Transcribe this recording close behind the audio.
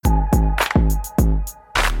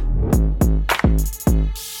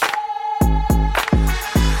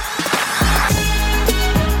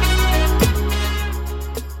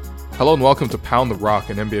Hello and welcome to Pound the Rock,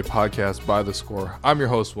 an NBA podcast by The Score. I'm your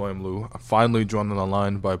host, William Liu. I'm finally joined on the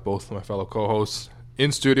line by both my fellow co-hosts.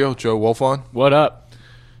 In studio, Joe Wolfon. What up?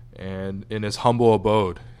 And in his humble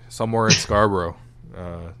abode, somewhere in Scarborough,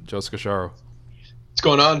 Joe Scacciaro. What's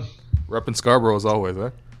going on? Repping Scarborough as always, eh?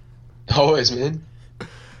 Always, man.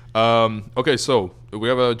 Okay, so we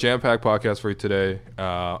have a jam-packed podcast for you today.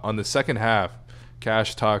 On the second half,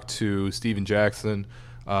 Cash talked to Steven Jackson,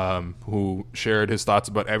 who shared his thoughts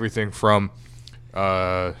about everything from,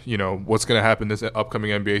 what's going to happen this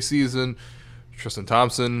upcoming NBA season, Tristan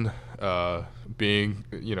Thompson being,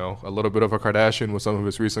 a little bit of a Kardashian with some of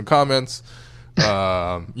his recent comments,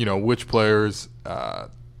 which players,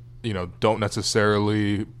 don't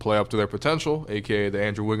necessarily play up to their potential, a.k.a. the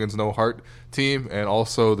Andrew Wiggins no heart team, and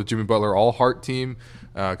also the Jimmy Butler all heart team,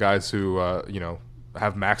 guys who,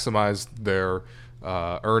 have maximized their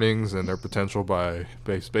earnings and their potential by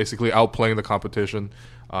basically outplaying the competition.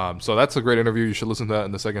 So that's a great interview. You should listen to that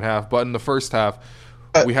in the second half. But in the first half,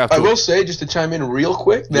 we have to... I will say, just to chime in real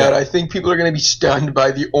quick, that I think people are going to be stunned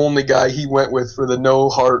by the only guy he went with for the no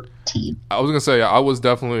heart team. I was going to say, I was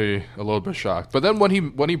definitely a little bit shocked. But then when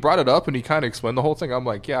he brought it up and he kind of explained the whole thing, I'm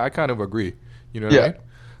like, yeah, I kind of agree. You know what I mean?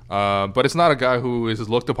 But it's not a guy who is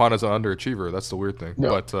looked upon as an underachiever. That's the weird thing. No.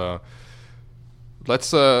 But let's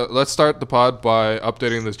start the pod by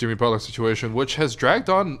updating this Jimmy Butler situation, which has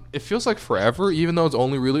dragged on, it feels like forever, even though it's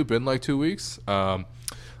only really been like 2 weeks.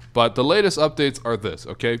 But the latest updates are this,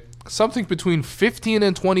 okay? Something between 15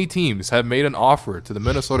 and 20 teams have made an offer to the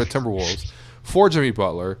Minnesota Timberwolves for Jimmy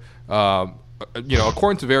Butler.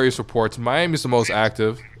 According to various reports, Miami's the most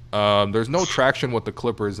active. There's no traction with the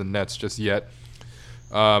Clippers and Nets just yet.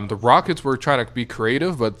 The Rockets were trying to be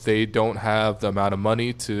creative, but they don't have the amount of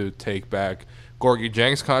money to take back Gorgui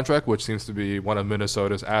Dieng's contract, which seems to be one of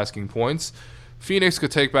Minnesota's asking points. Phoenix could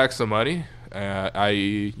take back some money,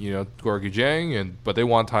 i.e., Gorgui Dieng, but they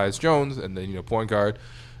want Tyus Jones, and then, point guard.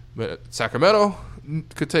 Sacramento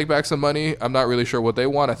could take back some money. I'm not really sure what they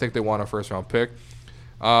want. I think they want a first-round pick.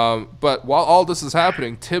 But while all this is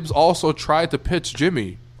happening, Tibbs also tried to pitch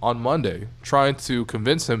Jimmy on Monday, trying to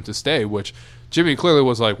convince him to stay, which Jimmy clearly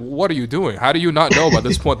was like, what are you doing? How do you not know by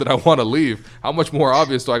this point that I want to leave? How much more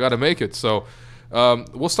obvious do I got to make it? So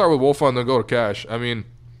we'll start with Wolfon and then go to Cash. I mean,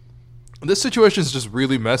 this situation is just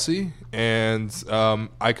really messy, and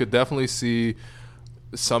I could definitely see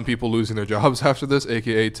some people losing their jobs after this,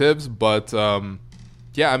 a.k.a. Tibbs. But, Wolfon,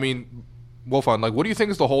 what do you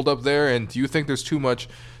think is the holdup there, and do you think there's too much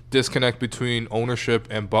disconnect between ownership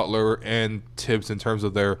and Butler and Tibbs in terms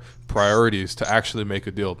of their priorities to actually make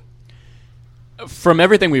a deal? From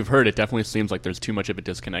everything we've heard, it definitely seems like there's too much of a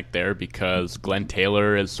disconnect there because Glenn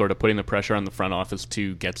Taylor is sort of putting the pressure on the front office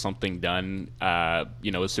to get something done, as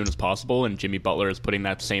soon as possible, and Jimmy Butler is putting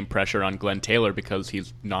that same pressure on Glenn Taylor because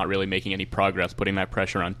he's not really making any progress, putting that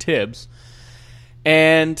pressure on Tibbs.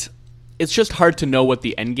 And it's just hard to know what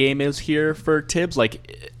the end game is here for Tibbs.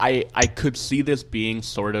 Like, I could see this being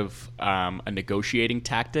sort of a negotiating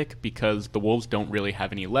tactic because the Wolves don't really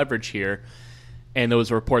have any leverage here. And there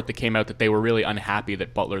was a report that came out that they were really unhappy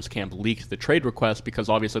that Butler's camp leaked the trade request because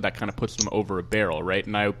obviously that kind of puts them over a barrel, right?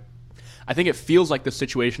 And I think it feels like the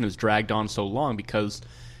situation has dragged on so long because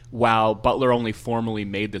while Butler only formally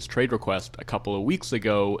made this trade request a couple of weeks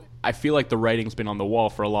ago, I feel like the writing's been on the wall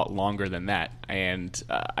for a lot longer than that. And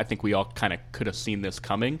I think we all kind of could have seen this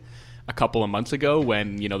coming a couple of months ago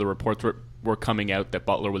when, the reports were coming out that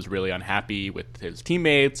Butler was really unhappy with his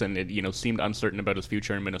teammates and it, seemed uncertain about his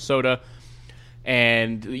future in Minnesota.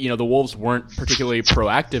 And, the Wolves weren't particularly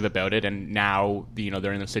proactive about it, and now,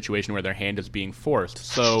 they're in a situation where their hand is being forced.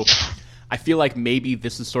 So I feel like maybe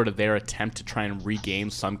this is sort of their attempt to try and regain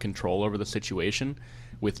some control over the situation,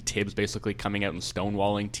 with Tibbs basically coming out and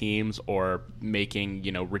stonewalling teams or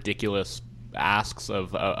making, ridiculous asks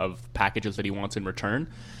of packages that he wants in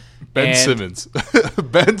return. Ben Simmons for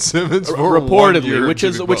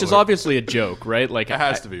reportedly, which is obviously a joke, right? Like it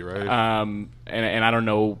has to be, right? And I don't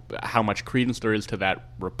know how much credence there is to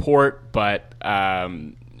that report, but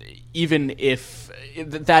even if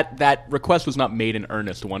that request was not made in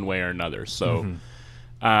earnest one way or another, so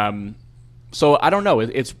so I don't know.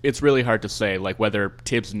 It's really hard to say, like whether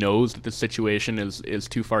Tibbs knows that the situation is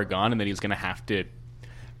too far gone and that he's going to have to,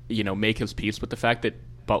 make his peace with the fact that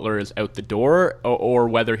Butler is out the door, or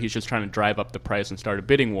whether he's just trying to drive up the price and start a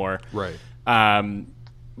bidding war. Right.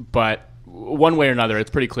 But one way or another,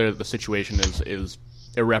 it's pretty clear that the situation is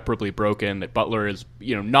irreparably broken, that Butler is,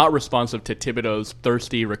 not responsive to Thibodeau's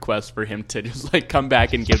thirsty request for him to just come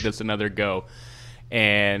back and give this another go.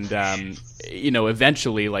 And,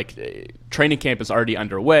 eventually, training camp is already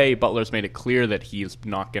underway. Butler's made it clear that he's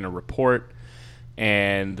not going to report.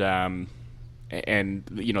 and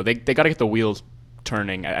you know they got to get the wheels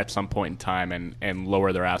turning at some point in time and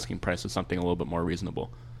lower their asking price to something a little bit more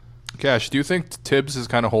reasonable. Cash, do you think Tibbs is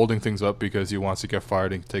kind of holding things up because he wants to get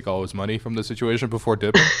fired and take all his money from the situation before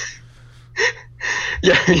dipping?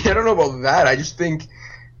 Yeah, I don't know about that.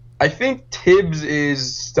 I think Tibbs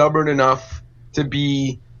is stubborn enough to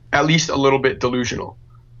be at least a little bit delusional.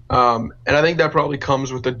 And I think that probably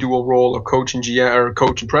comes with the dual role of coach and GM or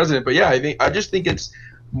coach and president. But yeah, I just think it's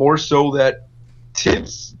more so that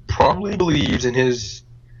Tibbs probably believes in his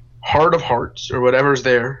heart of hearts, or whatever's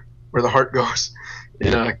there, where the heart goes,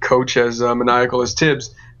 in a coach as maniacal as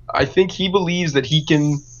Tibbs. I think he believes that he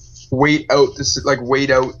can wait out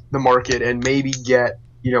the market and maybe get,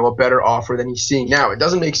 you know, a better offer than he's seeing now. It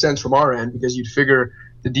doesn't make sense from our end, because you'd figure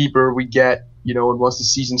the deeper we get, you know, and once the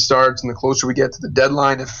season starts and the closer we get to the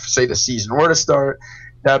deadline, if say the season were to start,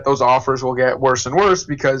 that those offers will get worse and worse,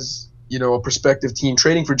 because, you know, a prospective team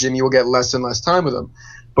trading for Jimmy will get less and less time with him.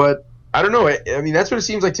 But I don't know. I mean, that's what it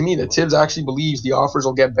seems like to me, that Tibbs actually believes the offers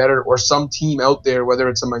will get better, or some team out there, whether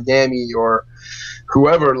it's a Miami or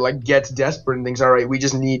whoever, like, gets desperate and thinks, all right, we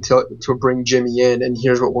just need to bring Jimmy in, and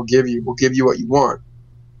here's what we'll give you. We'll give you what you want.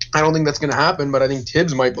 I don't think that's going to happen, but I think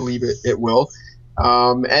Tibbs might believe it will.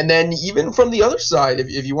 And then even from the other side,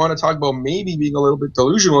 if you want to talk about maybe being a little bit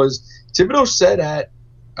delusional, is Thibodeau said at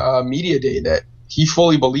Media Day that he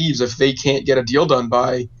fully believes if they can't get a deal done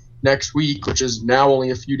by next week, which is now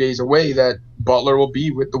only a few days away, that Butler will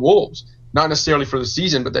be with the Wolves. Not necessarily for the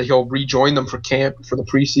season, but that he'll rejoin them for camp, for the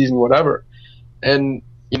preseason, whatever. And,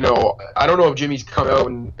 you know, I don't know if Jimmy's come out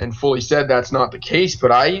and fully said that's not the case,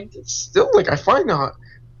 but I find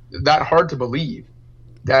that hard to believe,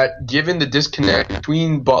 that given the disconnect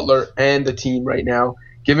between Butler and the team right now,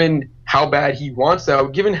 given how bad he wants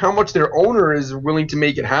that, given how much their owner is willing to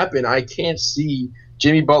make it happen, I can't see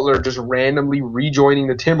Jimmy Butler just randomly rejoining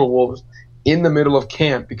the Timberwolves in the middle of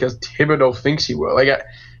camp because Thibodeau thinks he will.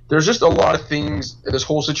 There's just a lot of things in this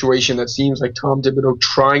whole situation that seems like Tom Thibodeau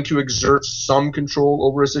trying to exert some control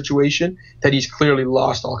over a situation that he's clearly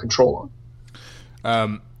lost all control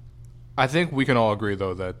on. I think we can all agree,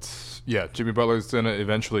 though, that, yeah, Jimmy Butler's going to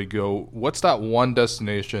eventually go. What's that one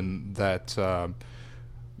destination that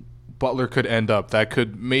Butler could end up that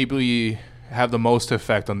could maybe have the most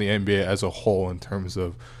effect on the NBA as a whole in terms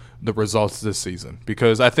of the results this season?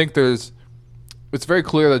 Because I think it's very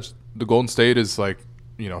clear that the Golden State is, like,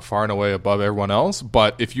 you know, far and away above everyone else.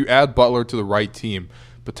 But if you add Butler to the right team,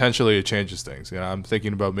 potentially it changes things. You know, I'm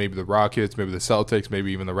thinking about maybe the Rockets, maybe the Celtics,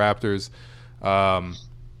 maybe even the Raptors.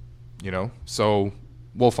 You know, so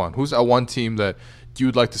Wolfon, who's that one team that you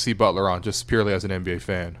would like to see Butler on, just purely as an NBA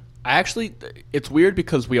fan? It's weird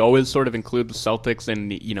because we always sort of include the Celtics in,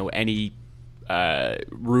 you know, any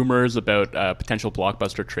rumors about potential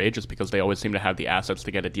blockbuster trade, just because they always seem to have the assets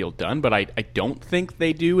to get a deal done. But I don't think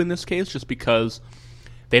they do in this case, just because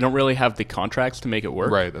they don't really have the contracts to make it work.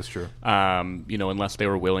 Right, that's true. You know, unless they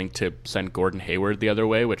were willing to send Gordon Hayward the other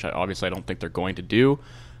way, which obviously I don't think they're going to do.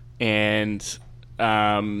 And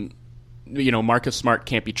you know, Marcus Smart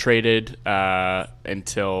can't be traded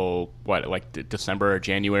until December or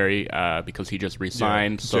January because he just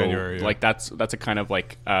re-signed. Yeah, so January, yeah. like that's a kind of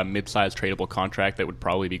like mid-sized tradable contract that would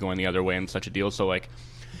probably be going the other way in such a deal. So like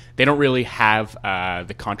they don't really have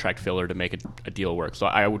the contract filler to make a deal work. So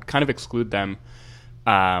I would kind of exclude them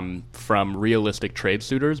from realistic trade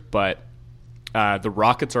suitors. But the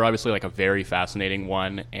Rockets are obviously like a very fascinating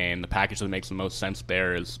one, and the package that makes the most sense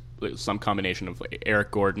there is some combination of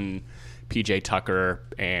Eric Gordon, PJ Tucker,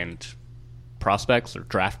 and prospects or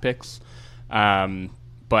draft picks.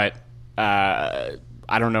 But I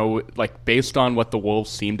don't know, like, based on what the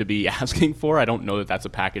Wolves seem to be asking for, I don't know that that's a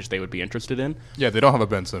package they would be interested in. Yeah, they don't have a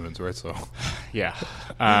Ben Simmons, right? So yeah.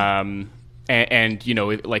 And you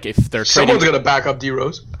know, like, if they're someone's going to back up D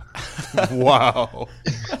Rose. Wow.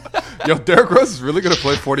 Yo, Derrick Rose is really going to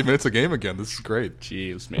play 40 minutes a game again. This is great.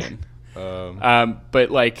 Jeez, man.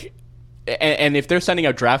 But like, and if they're sending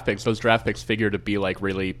out draft picks, those draft picks figure to be like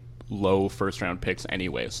really low first round picks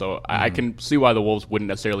anyway. So I can see why the Wolves wouldn't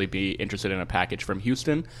necessarily be interested in a package from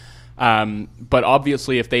Houston. But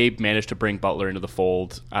obviously, if they manage to bring Butler into the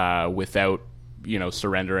fold without, you know,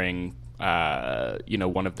 surrendering, you know,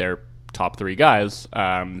 one of their top three guys,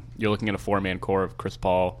 you're looking at a 4-man core of Chris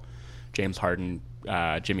Paul, James Harden,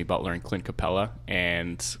 Jimmy Butler, and Clint Capella.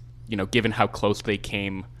 And, you know, given how close they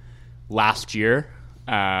came last year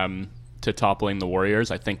to toppling the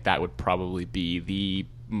Warriors, I think that would probably be the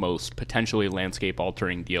most potentially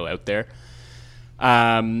landscape-altering deal out there.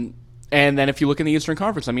 And then if you look in the Eastern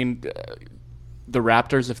Conference, I mean, the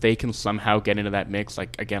Raptors, if they can somehow get into that mix,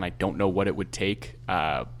 like, again, I don't know what it would take,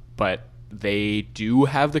 but they do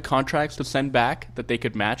have the contracts to send back that they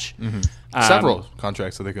could match. Several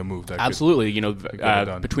contracts that they can move. Absolutely.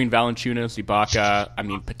 Between Valanciunas, Ibaka, I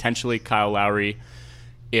mean, potentially Kyle Lowry,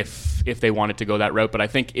 if they wanted to go that route. But I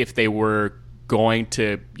think if they were going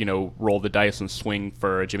to, roll the dice and swing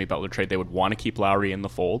for a Jimmy Butler trade, they would want to keep Lowry in the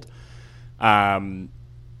fold. And,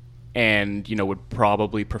 would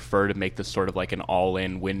probably prefer to make this sort of like an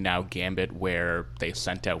all-in win-now gambit where they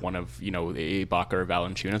sent out one of, Ibaka or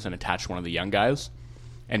Valanciunas and attached one of the young guys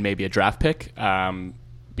and maybe a draft pick.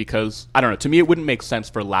 Because, I don't know, to me it wouldn't make sense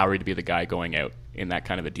for Lowry to be the guy going out in that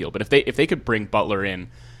kind of a deal. But if they could bring Butler in,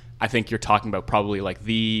 I think you're talking about probably like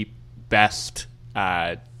the best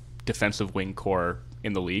defensive wing core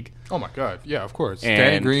in the league. Oh, my God. Yeah, of course.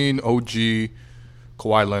 Danny Green, OG,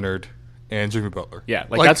 Kawhi Leonard, and Jimmy Butler. Yeah,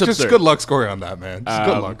 that's just absurd. Good luck scoring on that, man. Just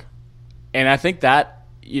good luck. And I think that,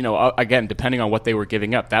 again, depending on what they were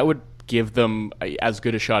giving up, that would give them as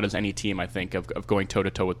good a shot as any team, I think, of going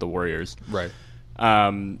toe-to-toe with the Warriors. Right.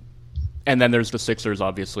 And then there's the Sixers,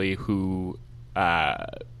 obviously, who,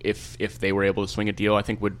 if they were able to swing a deal, I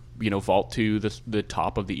think would, vault to the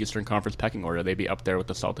top of the Eastern Conference pecking order. They'd be up there with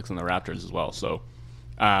the Celtics and the Raptors as well. So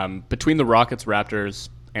between the Rockets, Raptors,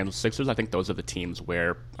 and the Sixers, I think those are the teams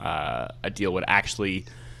where a deal would actually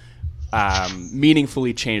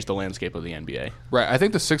meaningfully change the landscape of the NBA. Right. I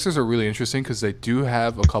think the Sixers are really interesting because they do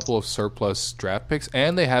have a couple of surplus draft picks,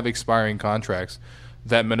 and they have expiring contracts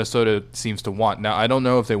that Minnesota seems to want. Now, I don't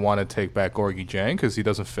know if they want to take back Gorgui Dieng because he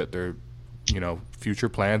doesn't fit their future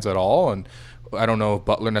plans at all, and I don't know if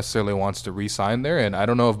Butler necessarily wants to re-sign there, and I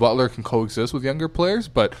don't know if Butler can coexist with younger players,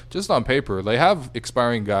 but just on paper, they have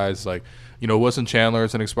expiring guys like Wilson Chandler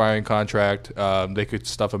is an expiring contract. They could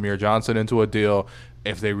stuff Amir Johnson into a deal.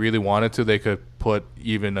 If they really wanted to, they could put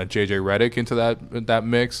even a J.J. Redick into that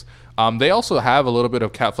mix. They also have a little bit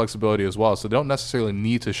of cap flexibility as well, so they don't necessarily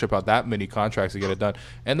need to ship out that many contracts to get it done.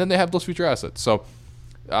 And then they have those future assets. So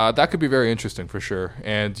that could be very interesting for sure.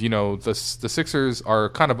 And, the Sixers are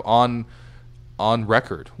kind of on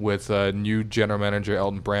record with new general manager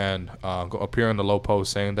Elton Brand appearing in the low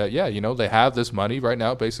post saying that, they have this money right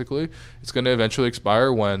now, basically. It's going to eventually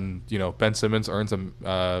expire when, Ben Simmons earns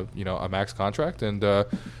a max contract. And,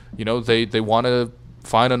 they want to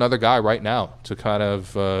find another guy right now to kind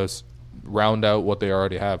of round out what they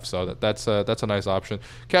already have. So that's a nice option.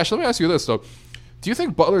 Cash, let me ask you this, though. Do you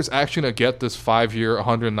think Butler's actually going to get this 5-year,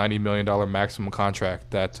 $190 million maximum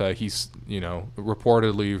contract that he's,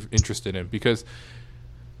 reportedly interested in? Because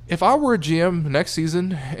if I were a GM next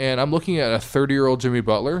season and I'm looking at a 30-year-old Jimmy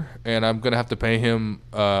Butler and I'm going to have to pay him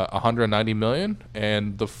 $190 million,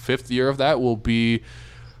 and the 5th year of that will be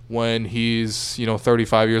when he's,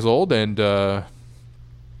 35 years old and,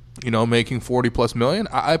 making $40+ million,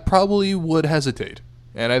 I probably would hesitate.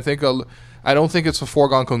 And I don't think it's a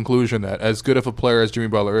foregone conclusion that as good of a player as Jimmy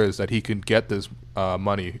Butler is, that he can get this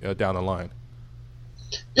money down the line.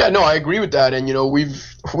 Yeah, no, I agree with that. And,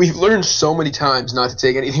 we've learned so many times not to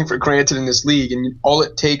take anything for granted in this league. And all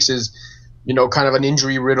it takes is, kind of an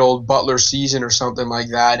injury-riddled Butler season or something like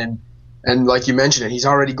that. And like you mentioned it, he's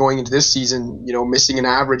already going into this season, missing an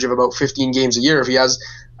average of about 15 games a year. If he has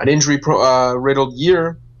an injury-riddled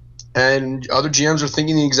year, and other GMs are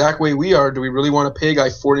thinking the exact way we are. Do we really want to pay a guy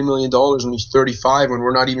 $40 million when he's 35 when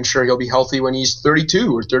we're not even sure he'll be healthy when he's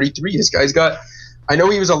 32 or 33? This guy's got – I know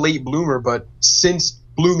he was a late bloomer, but since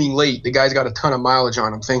blooming late, the guy's got a ton of mileage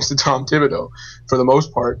on him thanks to Tom Thibodeau for the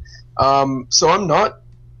most part. So I'm not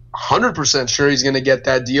 100% sure he's going to get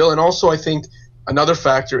that deal. And also I think another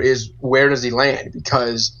factor is where does he land?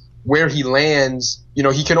 Because where he lands,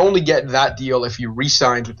 he can only get that deal if he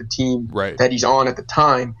re-signs with the team that he's on at the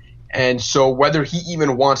time. And so whether he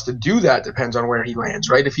even wants to do that depends on where he lands,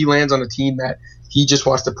 right? If he lands on a team that he just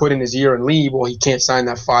wants to put in his ear and leave, well, he can't sign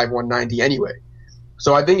that 190 anyway.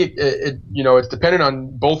 So I think it's dependent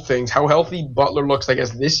on both things, how healthy Butler looks, I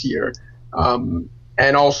guess, this year, and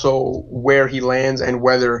also where he lands and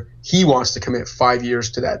whether he wants to commit 5 years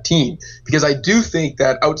to that team. Because I do think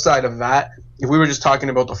that outside of that, if we were just talking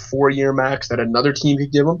about the 4-year max that another team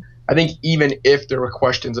could give him, I think even if there were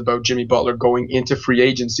questions about Jimmy Butler going into free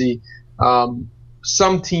agency,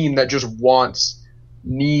 some team that just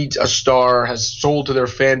needs a star, has sold to their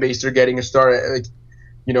fan base, they're getting a star,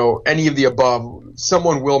 any of the above,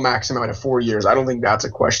 someone will max him out at 4 years. I don't think that's a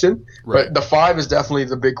question. Right. But the 5 is definitely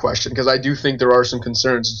the big question because I do think there are some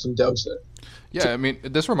concerns and some doubts there. Yeah, I mean,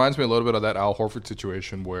 this reminds me a little bit of that Al Horford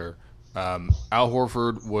situation where Al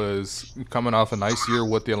Horford was coming off a nice year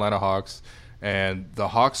with the Atlanta Hawks, and the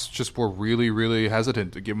Hawks just were really, really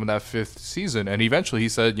hesitant to give him that 5th season. And eventually he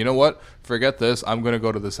said, you know what, forget this, I'm going to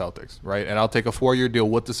go to the Celtics, right? And I'll take a 4-year deal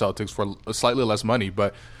with the Celtics for slightly less money.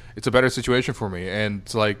 But it's a better situation for me. And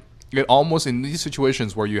it's like it almost in these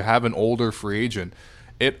situations where you have an older free agent,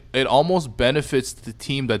 it almost benefits the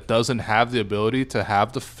team that doesn't have the ability to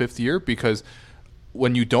have the fifth year, because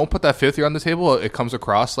when you don't put that fifth year on the table, it comes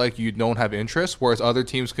across like you don't have interest, whereas other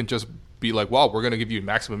teams can just be like, well, we're going to give you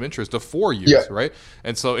maximum interest of 4 years, right?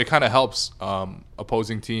 And so it kind of helps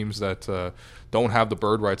opposing teams that don't have the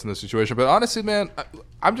bird rights in this situation. But honestly, man,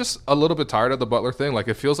 I'm just a little bit tired of the Butler thing. Like,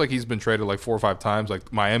 it feels like he's been traded like 4 or 5 times.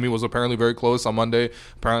 Like, Miami was apparently very close on Monday.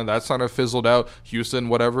 Apparently that's kind of fizzled out. Houston,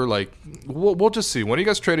 whatever. Like, we'll just see. When he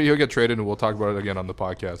gets traded, he'll get traded, and we'll talk about it again on the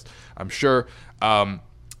podcast, I'm sure.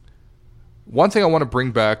 One thing I want to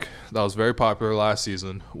bring back that was very popular last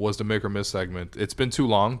season was the make or miss segment. It's been too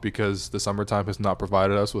long because the summertime has not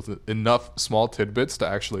provided us with enough small tidbits to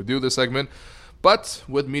actually do this segment. But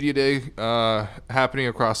with Media Day happening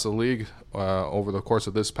across the league over the course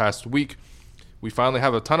of this past week, we finally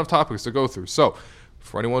have a ton of topics to go through. So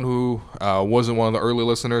for anyone who wasn't one of the early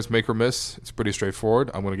listeners, make or miss, it's pretty straightforward.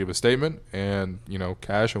 I'm going to give a statement, and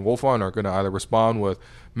Cash and Wolfon are going to either respond with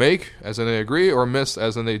make, as in they agree, or miss,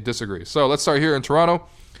 as in they disagree. So let's start here in Toronto.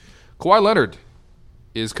 Kawhi Leonard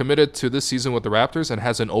is committed to this season with the Raptors and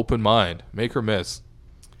has an open mind. Make or miss?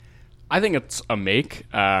 I think it's a make.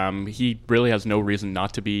 He really has no reason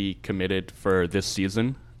not to be committed for this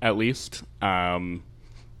season, at least.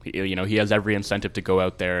 He has every incentive to go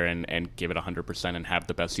out there and give it 100% and have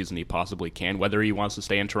the best season he possibly can, whether he wants to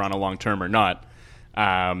stay in Toronto long term or not.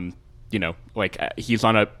 He's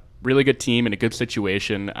on a really good team in a good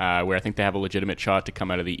situation where I think they have a legitimate shot to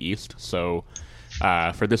come out of the East. So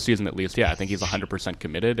for this season at least, I think he's 100%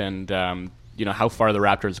 committed. And, how far the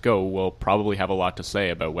Raptors go will probably have a lot to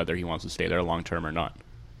say about whether he wants to stay there long term or not.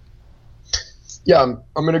 Yeah, I'm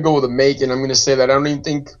going to go with a make, and I'm going to say that I don't even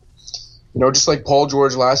think, just like Paul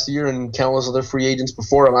George last year and countless other free agents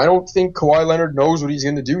before him, I don't think Kawhi Leonard knows what he's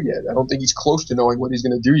going to do yet. I don't think he's close to knowing what he's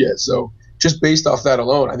going to do yet. So just based off that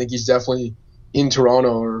alone, I think he's definitely in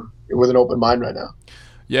Toronto or with an open mind right now.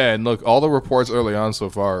 Yeah, and look, all the reports early on so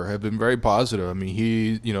far have been very positive. I mean,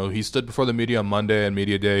 he stood before the media on Monday and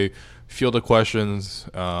Media Day, fielded questions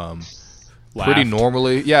pretty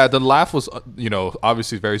normally. Yeah, the laugh was,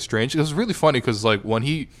 obviously very strange. It was really funny because, like, when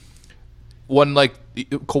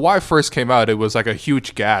Kawhi first came out, it was like a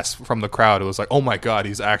huge gasp from the crowd. It was like, oh my God,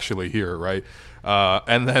 he's actually here, right?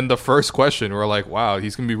 And then the first question, we're like, wow,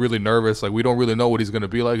 he's going to be really nervous. Like, we don't really know what he's going to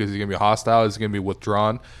be like. Is he going to be hostile? Is he going to be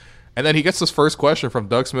withdrawn? And then he gets this first question from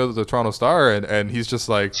Doug Smith of the Toronto Star, and he's just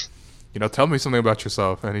like, tell me something about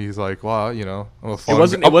yourself. And he's like, well, I'm a fun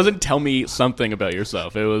guy. It wasn't tell me something about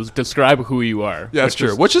yourself. It was describe who you are. Yeah, that's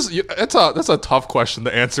true. That's a tough question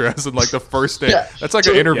to answer as in like the first day. Yeah, that's like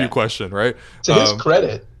an interview question, right? To his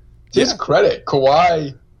credit,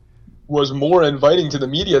 Kawhi was more inviting to the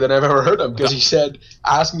media than I've ever heard him, because he said,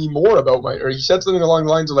 ask me more about he said something along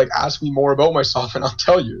the lines of like, ask me more about myself and I'll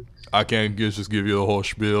tell you. I can't just give you the whole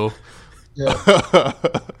spiel. Yeah.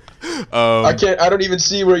 I don't even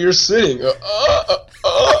see where you're sitting. It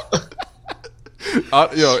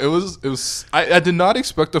was. I did not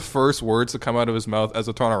expect the first words to come out of his mouth as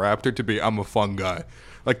a Toronto Raptor to be, "I'm a fun guy."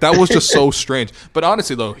 Like, that was just so strange. But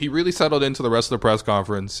honestly, though, he really settled into the rest of the press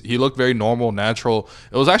conference. He looked very normal, natural.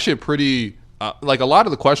 It was actually a pretty a lot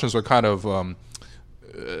of the questions were kind of,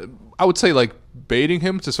 I would say, like, baiting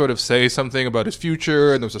him to sort of say something about his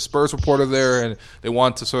future, and there was a Spurs reporter there, and they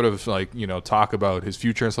want to sort of talk about his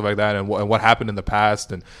future and stuff like that, and what happened in the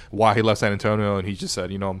past and why he left San Antonio, and he just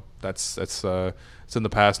said, that's it's in the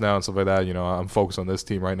past now and stuff like that. I'm focused on this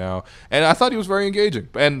team right now, and I thought he was very engaging.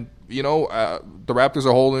 And the Raptors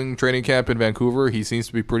are holding training camp in Vancouver. He seems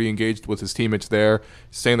to be pretty engaged with his teammates there,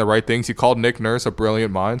 saying the right things. He called Nick Nurse a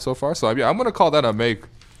brilliant mind so far, so I'm going to call that a make.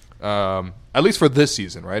 At least for this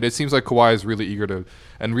season, right? It seems like Kawhi is really eager to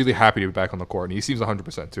and really happy to be back on the court, and he seems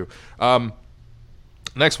 100% too.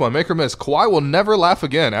 Next one, make or miss. Kawhi will never laugh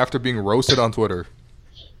again after being roasted on Twitter.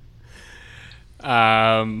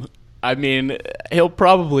 I mean, he'll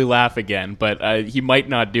probably laugh again, but he might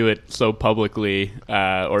not do it so publicly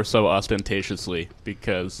or so ostentatiously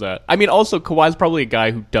because, also Kawhi's probably a guy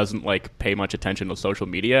who doesn't pay much attention to social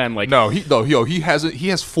media and he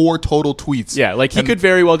has 4 total tweets. Yeah, he could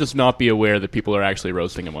very well just not be aware that people are actually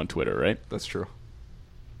roasting him on Twitter, right? That's true.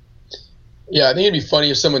 Yeah, I think it'd be funny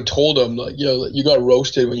if someone told him you got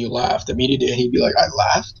roasted when you laughed immediately, and he'd be like, I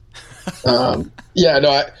laughed.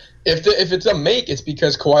 If it's a make, it's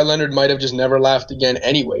because Kawhi Leonard might have just never laughed again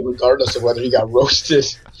anyway, regardless of whether he got roasted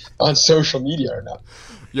on social media or not.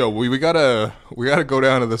 Yo, we gotta go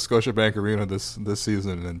down to the Scotiabank Arena this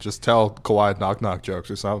season and just tell Kawhi knock jokes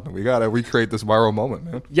or something. We gotta recreate this viral moment,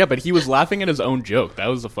 man. Yeah, but he was laughing at his own joke. That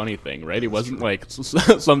was the funny thing, right? It wasn't like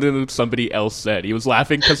something that somebody else said. He was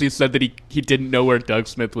laughing because he said that he didn't know where Doug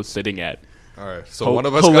Smith was sitting at. All right, so one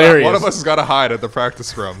of us has got to hide at the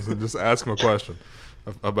practice scrums and just ask him a question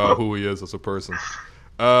about who he is as a person.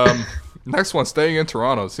 Next one, staying in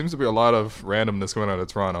Toronto. Seems to be a lot of randomness going on in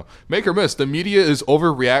Toronto. Make or miss, the media is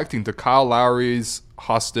overreacting to Kyle Lowry's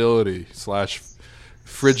hostility /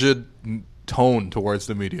 frigid tone towards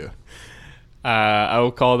the media. I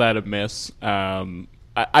will call that a miss.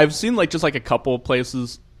 I've seen just a couple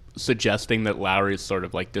places suggesting that Lowry's sort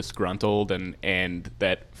of disgruntled and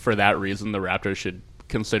that for that reason the Raptors should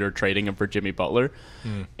consider trading him for Jimmy Butler.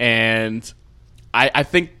 And I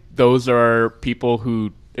think those are people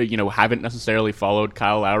who haven't necessarily followed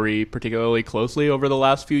Kyle Lowry particularly closely over the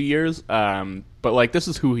last few years. But this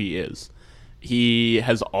is who he is. He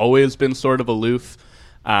has always been sort of aloof.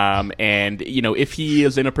 And if he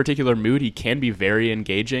is in a particular mood, he can be very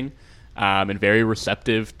engaging and very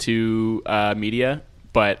receptive to media.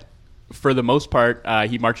 But for the most part,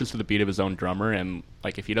 he marches to the beat of his own drummer. And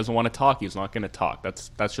if he doesn't want to talk, he's not going to talk.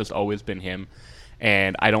 That's just always been him.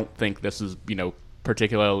 And I don't think this is,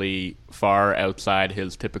 particularly far outside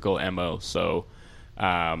his typical MO. So,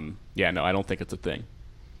 I don't think it's a thing.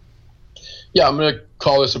 Yeah, I'm going to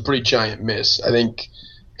call this a pretty giant miss. I think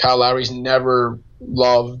Kyle Lowry's never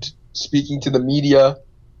loved speaking to the media.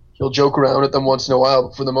 He'll joke around at them once in a while,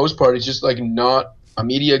 but for the most part, he's just not a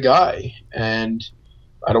media guy. And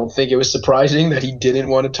I don't think it was surprising that he didn't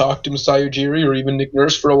want to talk to Masai Ujiri or even Nick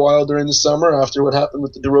Nurse for a while during the summer after what happened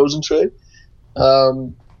with the DeRozan trade.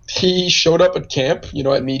 He showed up at camp,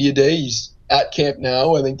 at media day. He's at camp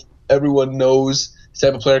now. I think everyone knows the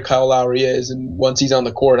type of player Kyle Lowry is, and once he's on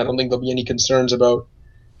the court, I don't think there'll be any concerns about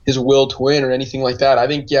his will to win or anything like that. I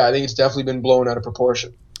think it's definitely been blown out of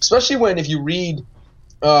proportion, especially when if you read,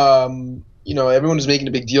 everyone is making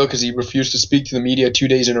a big deal because he refused to speak to the media 2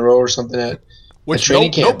 days in a row or something at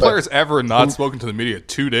training camp. No player's ever not spoken to the media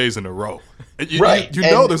 2 days in a row. Right.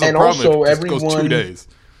 There's a problem if it goes 2 days.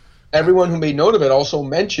 Everyone who made note of it also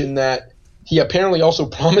mentioned that he apparently also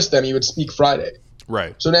promised them he would speak Friday.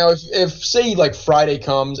 Right. So now if say Friday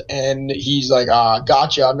comes and he's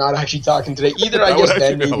gotcha, I'm not actually talking today. Either I guess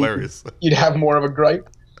then you'd have more of a gripe.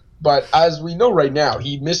 But as we know right now,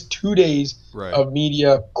 he missed 2 days of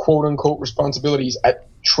media quote-unquote responsibilities at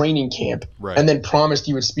training camp and then promised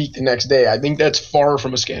he would speak the next day. I think that's far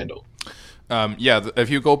from a scandal. If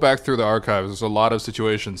you go back through the archives, there's a lot of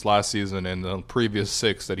situations last season and the previous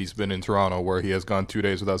 6 that he's been in Toronto where he has gone 2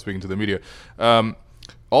 days without speaking to the media.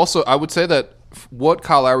 Also, I would say that what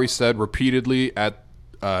Kyle Lowry said repeatedly at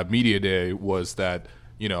media day was that,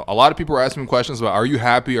 a lot of people were asking him questions about, are you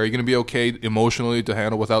happy? Are you going to be okay emotionally to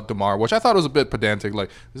handle without DeMar? Which I thought was a bit pedantic. This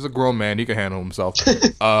is a grown man. He can handle himself.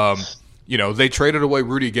 They traded away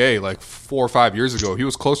Rudy Gay 4 or 5 years ago. He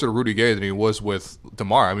was closer to Rudy Gay than he was with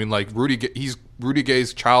DeMar. I mean, he's Rudy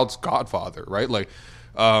Gay's child's godfather, right?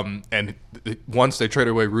 And once they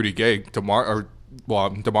traded away Rudy Gay, DeMar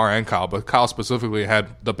and Kyle, but Kyle specifically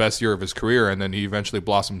had the best year of his career, and then he eventually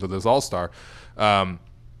blossomed to this all-star.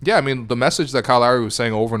 The message that Kyle Lowry was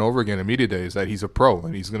saying over and over again in media day is that he's a pro,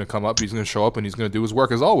 and he's going to come up, he's going to show up, and he's going to do his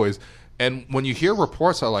work as always. And when you hear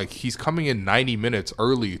reports that he's coming in 90 minutes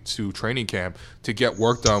early to training camp to get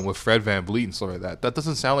work done with Fred VanVleet and stuff like that, that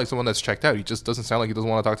doesn't sound like someone that's checked out. He just doesn't sound like he doesn't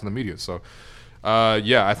want to talk to the media. So,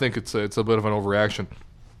 I think it's a bit of an overreaction.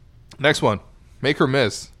 Next one, make or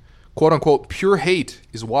miss. Quote unquote, pure hate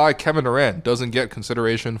is why Kevin Durant doesn't get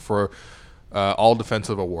consideration for all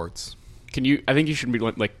defensive awards. I think you should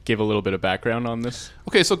give a little bit of background on this.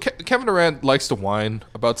 Okay, so Kevin Durant likes to whine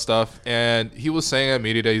about stuff, and he was saying at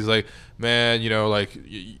media day, he's like, man,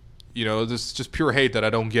 this is just pure hate that I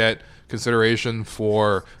don't get consideration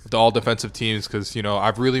for the all defensive teams because,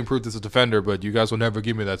 I've really improved as a defender, but you guys will never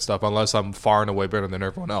give me that stuff unless I'm far and away better than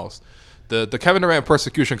everyone else. The Kevin Durant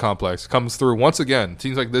persecution complex comes through once again.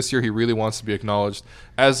 Seems like this year he really wants to be acknowledged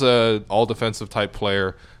as a all defensive type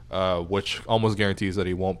player. Which almost guarantees that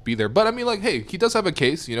he won't be there. But, I mean, hey, he does have a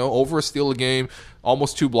case, over a steal a game,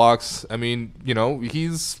 almost 2 blocks. I mean,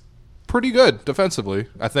 he's pretty good defensively,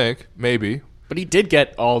 I think, maybe. But he did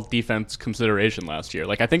get all defense consideration last year.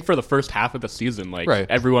 I think for the first half of the season,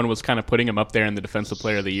 everyone was kind of putting him up there in the Defensive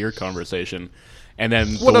Player of the Year conversation. And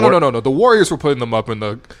then no. The Warriors were putting them up in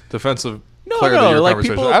the defensive player of the year like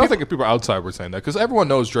conversation. I don't think people outside were saying that because everyone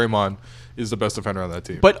knows Draymond is the best defender on that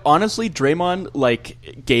team. But honestly,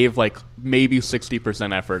 Draymond gave maybe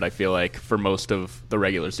 60% effort, I feel like, for most of the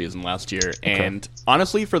regular season last year. Okay. And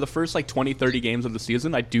honestly, for the first 20, 30 games of the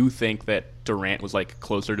season, I do think that Durant was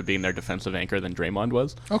closer to being their defensive anchor than Draymond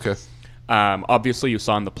was. Okay. Obviously, you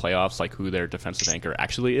saw in the playoffs who their defensive anchor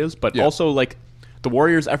actually is, but also the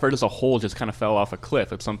Warriors' effort as a whole just kind of fell off a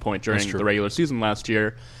cliff at some point during the regular season last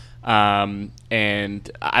year.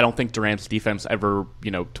 And I don't think Durant's defense ever,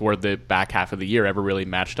 toward the back half of the year, ever really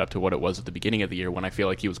matched up to what it was at the beginning of the year when I feel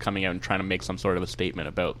like he was coming out and trying to make some sort of a statement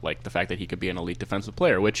about the fact that he could be an elite defensive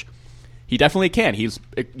player, which he definitely can. He's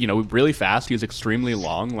really fast. He's extremely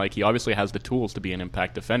long. He obviously has the tools to be an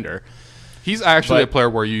impact defender. He's actually a player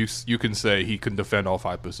where you can say he can defend all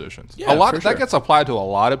 5 positions. Yeah, that gets applied to a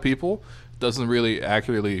lot of people. Doesn't really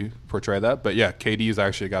accurately portray that, but yeah, KD is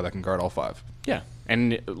actually a guy that can guard all 5. Yeah,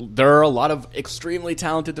 and there are a lot of extremely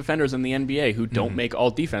talented defenders in the NBA who don't make all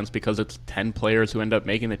defense because it's 10 players who end up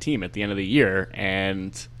making the team at the end of the year,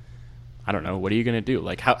 and I don't know, what are you going to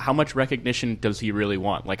do? How much recognition does he really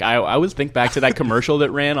want? I always think back to that commercial that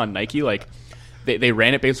ran on Nike, they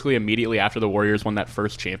ran it basically immediately after the Warriors won that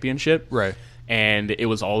first championship. Right. And it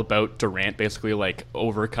was all about Durant basically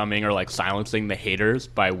overcoming or silencing the haters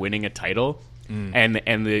by winning a title. And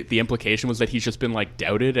the implication was that he's just been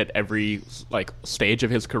doubted at every stage of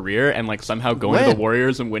his career, and somehow going to the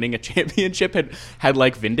Warriors and winning a championship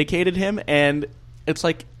had vindicated him. And it's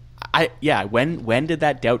when did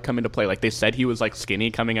that doubt come into play? They said he was skinny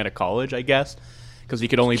coming out of college, I guess. Because he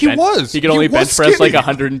could only bench press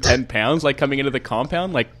 110 pounds coming into the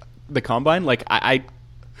compound, the combine.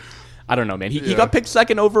 I don't know, man. He got picked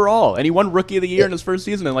second overall, and he won Rookie of the Year in his first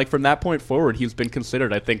season. And from that point forward, he's been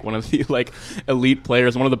considered, I think, one of the elite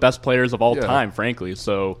players, one of the best players of all time, frankly.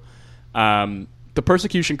 So the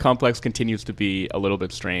persecution complex continues to be a little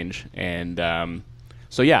bit strange, and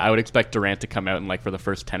so I would expect Durant to come out and for the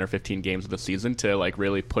first 10 or 15 games of the season to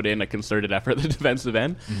really put in a concerted effort at the defensive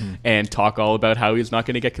end and talk all about how he's not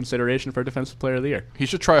going to get consideration for Defensive Player of the Year. He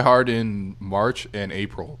should try hard in March and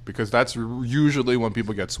April because that's usually when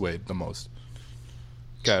people get swayed the most.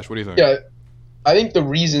 Cash, what do you think? Yeah, I think the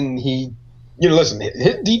reason listen,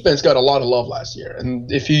 his defense got a lot of love last year,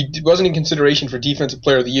 and if he wasn't in consideration for Defensive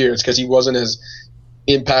Player of the Year, it's because he wasn't as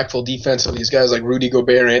impactful defensively. These guys like Rudy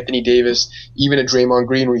Gobert, Anthony Davis, even a Draymond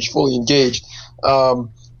Green where he's fully engaged.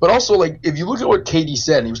 But also, if you look at what KD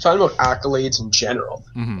said, and he was talking about accolades in general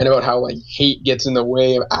and about how hate gets in the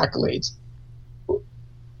way of accolades.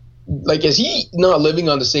 Is he not living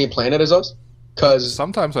on the same planet as us? Because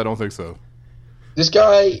sometimes I don't think so. This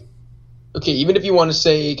guy, okay, even if you want to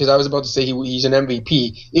say, because I was about to say he's an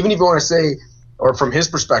MVP, even if you want to say, or from his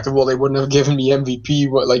perspective, well, they wouldn't have given me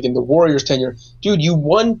MVP in the Warriors' tenure. Dude, you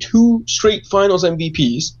won 2 straight Finals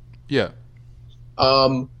MVPs. Yeah.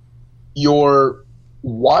 You're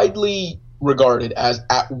widely regarded as,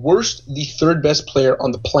 at worst, the 3rd best player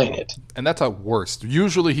on the planet. And that's at worst.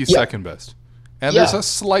 Usually he's second best. And there's a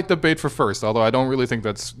slight debate for first, although I don't really think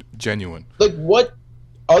that's genuine. What,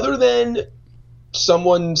 other than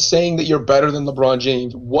someone saying that you're better than LeBron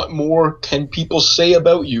James, what more can people say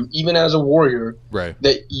about you, even as a Warrior,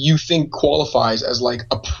 that you think qualifies as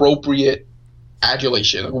appropriate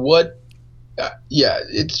adulation?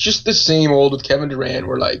 It's just the same old with Kevin Durant,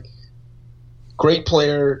 where great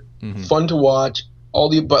player, fun to watch,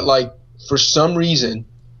 but for some reason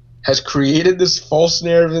has created this false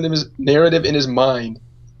narrative in his mind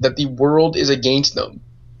that the world is against them.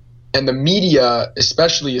 And the media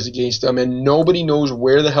especially is against him, and nobody knows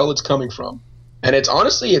where the hell it's coming from. And it's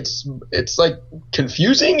honestly, it's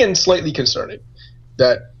confusing and slightly concerning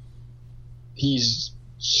that he's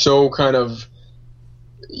so kind of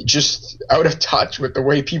just out of touch with the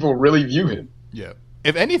way people really view him. Yeah.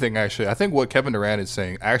 If anything, actually, I think what Kevin Durant is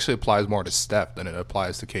saying actually applies more to Steph than it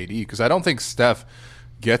applies to KD, because I don't think Steph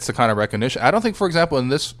gets the kind of recognition. I don't think, for example, in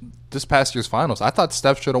this past year's finals, I thought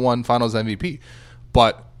Steph should have won Finals MVP.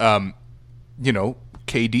 But,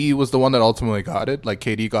 KD was the one that ultimately got it.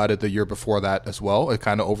 KD got it the year before that as well. It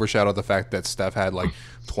kind of overshadowed the fact that Steph had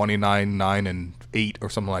 29, 9, and 8 or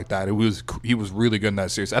something like that. He was really good in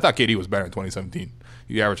that series. I thought KD was better in 2017.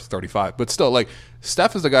 He averaged 35. But still,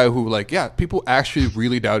 Steph is the guy who, people actually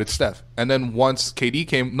really doubted Steph. And then once KD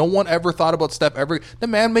came, no one ever thought about Steph ever. The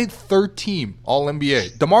man made 3rd team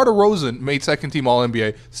All-NBA. DeMar DeRozan made 2nd team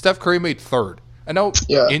All-NBA. Steph Curry made 3rd. I know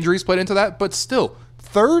injuries played into that, but still,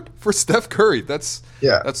 3rd for Steph Curry. That's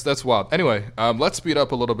wild. Anyway, let's speed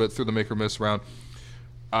up a little bit through the make or miss round.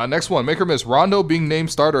 Next one, make or miss. Rondo being named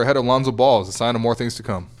starter ahead of Lonzo Ball is a sign of more things to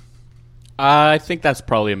come. I think that's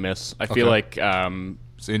probably a miss. I feel like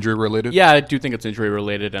It's injury related? Yeah, I do think it's injury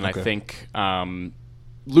related, and Okay. I think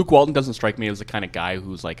Luke Walton doesn't strike me as the kind of guy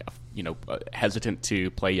who's like, hesitant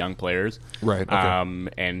to play young players. Right, okay.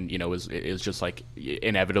 And is just like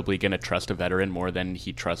inevitably going to trust a veteran more than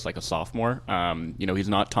he trusts like a sophomore. He's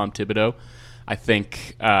not Tom Thibodeau. I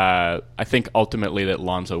think ultimately that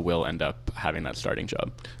Lonzo will end up having that starting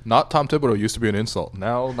job. Not Tom Thibodeau used to be an insult.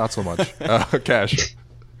 Now, not so much. Cash.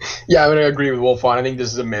 Yeah, I'm going to agree with Wolfon. I think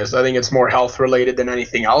this is a miss. I think it's more health related than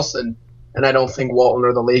anything else, and I don't think Walton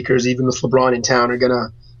or the Lakers, even with LeBron in town, are going to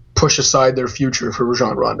push aside their future for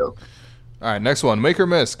Rajon Rondo. All right, next one. Make or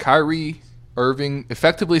miss. Kyrie Irving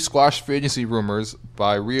effectively squashed free agency rumors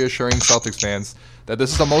by reassuring Celtics fans that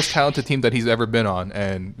this is the most talented team that he's ever been on,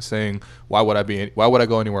 and saying, why would I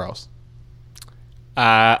go anywhere else?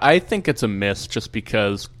 I think it's a miss just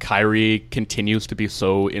because Kyrie continues to be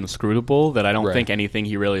so inscrutable that I don't think anything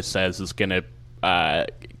he really says is going to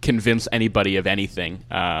convince anybody of anything.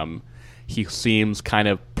 He seems kind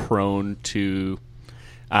of prone to,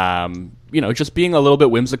 just being a little bit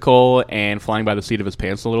whimsical and flying by the seat of his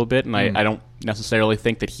pants a little bit. And I don't necessarily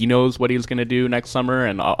think that he knows what he's going to do next summer.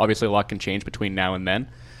 And obviously a lot can change between now and then.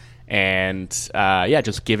 And,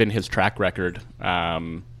 just given his track record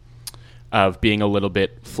of being a little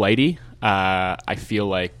bit flighty, I feel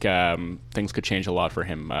like things could change a lot for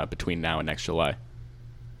him between now and next July.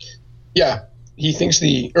 Yeah, he thinks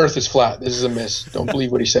the earth is flat. This is a miss. Don't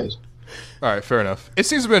believe what he says. All right, fair enough. It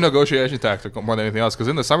seems to be a negotiation tactic more than anything else, because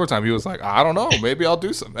in the summertime he was like, I don't know, maybe I'll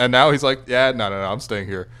do some. And now he's like, yeah, no, I'm staying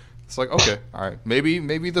here. It's like, okay, all right. Maybe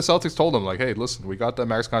the Celtics told him, like, hey, listen, we got the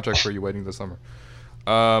max contract for you waiting this summer.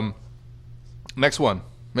 Next one.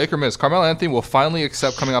 Make or miss. Carmelo Anthony will finally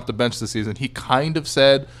accept coming off the bench this season. He kind of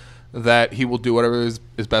said that he will do whatever is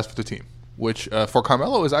best for the team, which for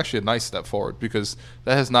Carmelo is actually a nice step forward, because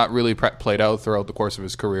that has not really played out throughout the course of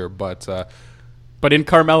his career. But in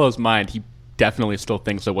Carmelo's mind, he definitely still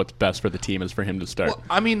thinks that what's best for the team is for him to start. Well,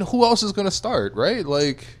 I mean, who else is going to start, right?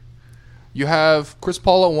 Like, you have Chris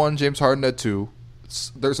Paul at 1, James Harden at 2.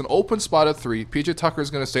 There's an open spot at 3. PJ Tucker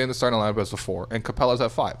is going to stay in the starting lineup as a 4, and Capella's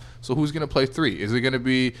at 5. So who's going to play 3? Is it going to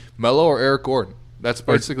be Melo or Eric Gordon? That's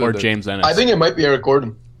basically or James Ennis. I think it might be Eric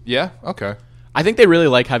Gordon. Yeah. Okay. I think they really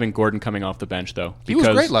like having Gordon coming off the bench, though. He was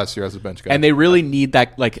great last year as a bench guy, and they really need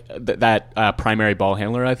that primary ball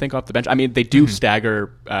handler, I think, off the bench. I mean, they do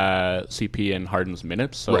stagger CP and Harden's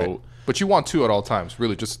minutes, so. Right. But you want 2 at all times,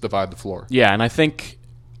 really, just to divide the floor. Yeah, and I think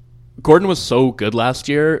Gordon was so good last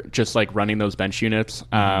year, just like running those bench units,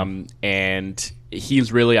 and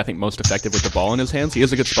he's really, I think, most effective with the ball in his hands. He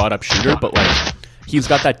is a good spot-up shooter, but like he's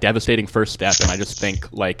got that devastating first step, and I just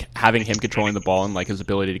think like having him controlling the ball and like his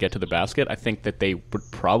ability to get to the basket, I think that they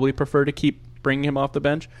would probably prefer to keep bringing him off the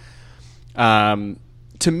bench.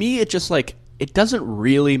 To me, it just like it doesn't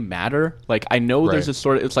really matter. Like I know there's this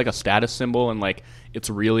sort of, it's like a status symbol, and like it's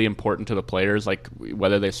really important to the players, like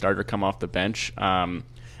whether they start or come off the bench.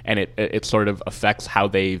 And it sort of affects how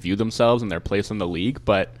they view themselves and their place in the league.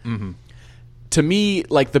 But to me,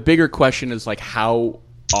 like the bigger question is like how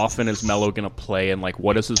often is Melo going to play, and like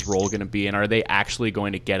what is his role going to be, and are they actually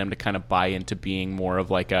going to get him to kind of buy into being more of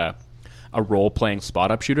like a role playing spot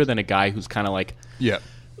up shooter than a guy who's kind of like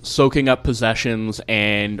soaking up possessions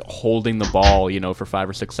and holding the ball, for 5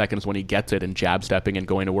 or 6 seconds when he gets it and jab stepping and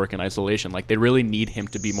going to work in isolation. Like they really need him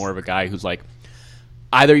to be more of a guy who's like,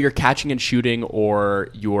 either you're catching and shooting or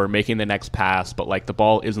you're making the next pass, but like the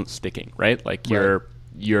ball isn't sticking, right? Like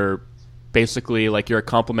you're basically like you're a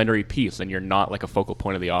complementary piece and you're not like a focal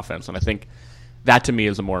point of the offense. And I think that to me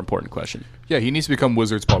is a more important question. Yeah, he needs to become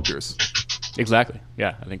Wizards Paul Pierce. Exactly.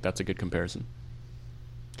 Yeah, I think that's a good comparison.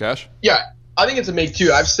 Cash? Yeah, I think it's a make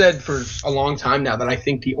too. I've said for a long time now that I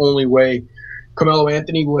think the only way Carmelo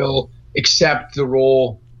Anthony will accept the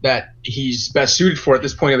role that he's best suited for at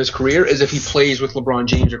this point of his career is if he plays with LeBron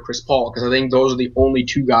James or Chris Paul, because I think those are the only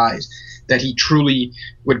 2 guys that he truly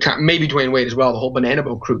would – maybe Dwayne Wade as well, the whole Banana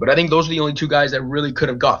Boat crew. But I think those are the only 2 guys that really could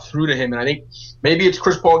have got through to him. And I think maybe it's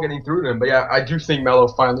Chris Paul getting through to him. But, yeah, I do think Melo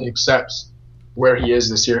finally accepts where he is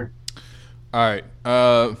this year. All right.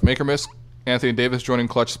 Make or miss, Anthony Davis joining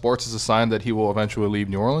Clutch Sports is a sign that he will eventually leave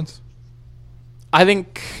New Orleans? I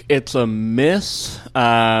think it's a miss.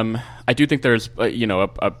 I do think there's,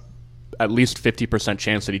 at least 50%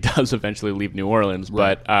 chance that he does eventually leave New Orleans,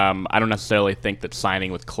 but I don't necessarily think that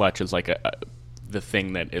signing with Clutch is like the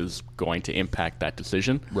thing that is going to impact that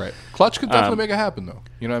decision. Right. Clutch could definitely make it happen, though.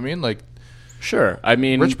 You know what I mean? Like, sure. I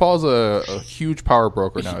mean, Rich Paul's a huge power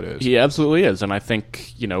broker nowadays. He absolutely is, and I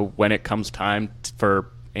think when it comes time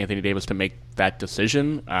for Anthony Davis to make that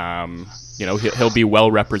decision, he'll be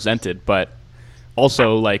well represented, but.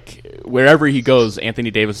 also, like, wherever he goes,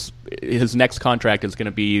 Anthony Davis, his next contract is going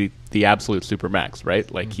to be the absolute supermax, right?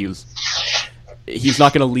 Like, he's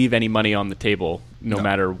not going to leave any money on the table no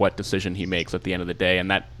matter what decision he makes at the end of the day,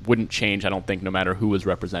 and that wouldn't change, I don't think, no matter who is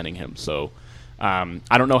representing him. So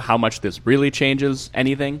I don't know how much this really changes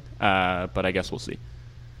anything, but I guess we'll see.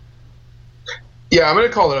 Yeah, I'm going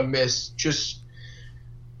to call it a miss just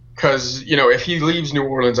because, if he leaves New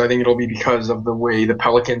Orleans, I think it'll be because of the way the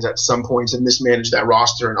Pelicans at some points have mismanaged that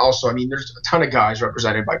roster. And also, I mean, there's a ton of guys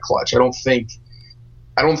represented by Clutch. I don't think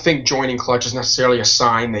joining Clutch is necessarily a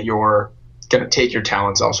sign that you're going to take your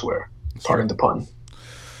talents elsewhere. Pardon the pun.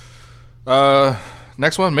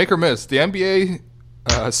 Next one, make or miss. The NBA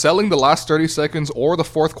selling the last 30 seconds or the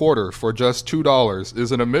fourth quarter for just $2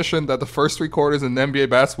 is an admission that the first 3 quarters in NBA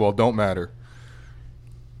basketball don't matter.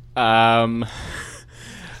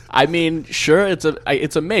 I mean, sure, it's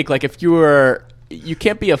a make. Like, if you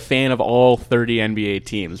can't be a fan of all 30 NBA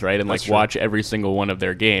teams, right? And watch every single one of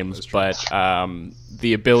their games, but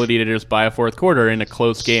the ability to just buy a fourth quarter in a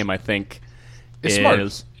close game, I think,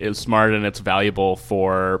 is smart, and it's valuable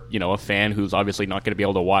for, a fan who's obviously not going to be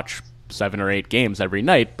able to watch 7 or 8 games every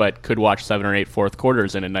night, but could watch 7 or 8 fourth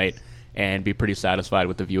quarters in a night and be pretty satisfied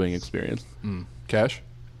with the viewing experience. Cash?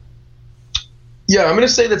 Yeah, I'm going to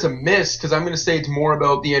say that's a miss because I'm going to say it's more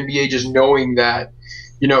about the NBA just knowing that,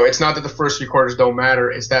 it's not that the first 3 quarters don't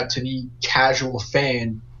matter. It's that to the casual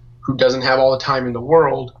fan who doesn't have all the time in the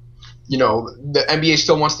world, the NBA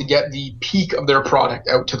still wants to get the peak of their product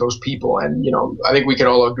out to those people. And, I think we can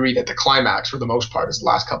all agree that the climax for the most part is the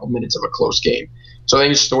last couple minutes of a close game. So I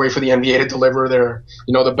think it's just a way for the NBA to deliver their,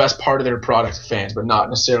 the best part of their product to fans, but not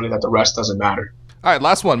necessarily that the rest doesn't matter. All right,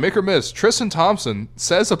 last one, make or miss. Tristan Thompson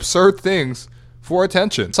says absurd things for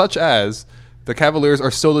attention, such as the Cavaliers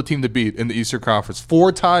are still the team to beat in the Eastern Conference.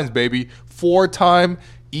 4 times, baby. 4-time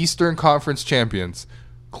Eastern Conference champions.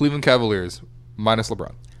 Cleveland Cavaliers, minus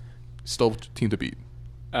LeBron. Still team to beat.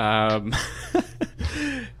 Yeah,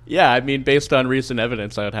 I mean, based on recent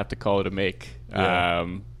evidence, I would have to call it a make. Yeah.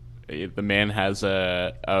 The man has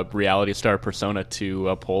a reality star persona to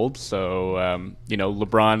uphold. So,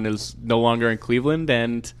 LeBron is no longer in Cleveland,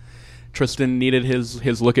 and Tristan needed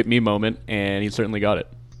his look at me moment, and he certainly got it.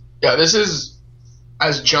 Yeah, this is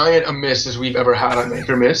as giant a miss as we've ever had on Make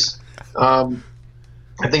or Miss.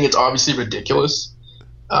 I think it's obviously ridiculous.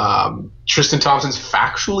 Tristan Thompson's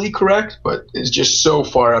factually correct, but is just so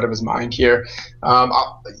far out of his mind here.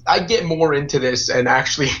 I get more into this, and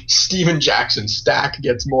actually Steven Jackson, Stack,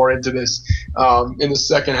 gets more into this in the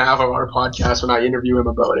second half of our podcast when I interview him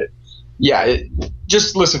about it. Yeah,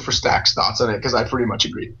 just listen for Stack's thoughts on it because I pretty much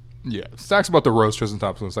agree. Yeah, Stack's about to roast Tristan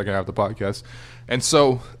Thompson in the second half of the podcast. And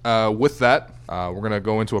so with that, we're going to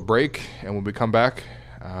go into a break, and when we come back,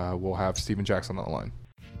 we'll have Steven Jackson on the line.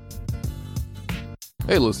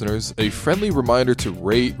 Hey listeners, a friendly reminder to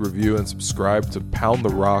rate, review, and subscribe to Pound the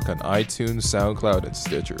Rock on iTunes, SoundCloud, and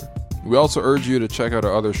Stitcher. We also urge you to check out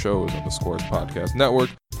our other shows on the Scores Podcast Network.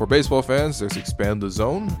 For baseball fans, there's Expand the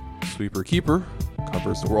Zone, Sweeper Keeper,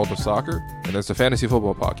 covers the world of soccer, and there's the Fantasy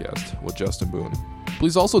Football Podcast with Justin Boone.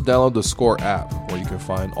 Please also download the Score app, where you can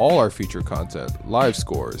find all our featured content, live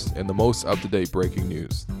scores, and the most up-to-date breaking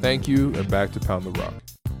news. Thank you, and back to Pound the Rock.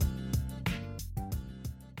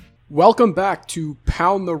 Welcome back to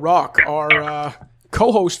Pound the Rock. Our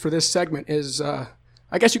co-host for this segment is, I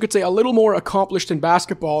guess you could say, a little more accomplished in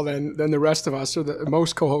basketball than the rest of us, or the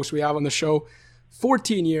most co-hosts we have on the show.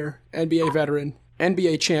 14-year NBA veteran,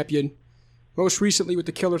 NBA champion, most recently with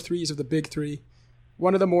the killer threes of the Big Three.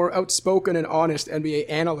 One of the more outspoken and honest NBA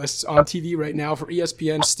analysts on TV right now for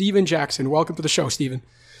ESPN, Steven Jackson. Welcome to the show, Steven.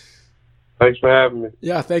 Thanks for having me.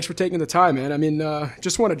 Yeah, thanks for taking the time, man. I mean,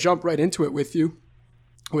 just want to jump right into it with you.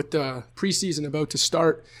 With the preseason about to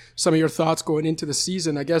start, some of your thoughts going into the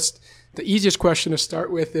season. I guess the easiest question to start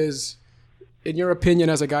with is, in your opinion,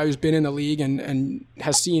 as a guy who's been in the league and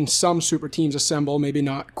has seen some super teams assemble, maybe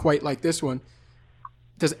not quite like this one,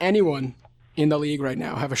 does anyone in the league right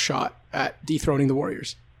now have a shot at dethroning the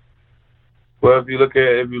Warriors? Well, if you look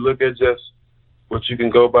at just what you can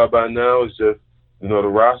go by now, is just the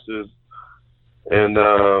rosters and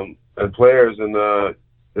players, and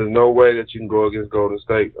there's no way that you can go against Golden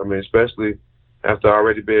State. I mean, especially after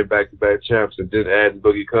already being back-to-back champs, and then add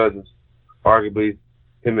Boogie Cousins, arguably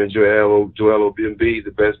him and Joel Embiid,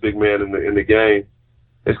 the best big man in the game.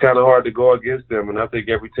 It's kind of hard to go against them, and I think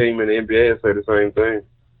every team in the NBA will say the same thing.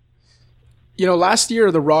 Last year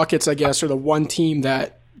the Rockets, I guess, are the one team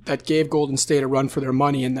that gave Golden State a run for their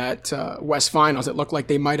money in that West Finals. It looked like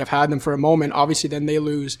they might have had them for a moment. Obviously, then they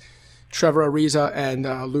lose Trevor Ariza and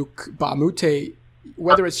Luc Mbah a Moute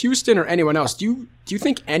whether it's Houston or anyone else, do you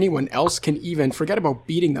think anyone else can even, forget about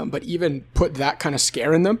beating them, but even put that kind of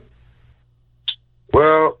scare in them?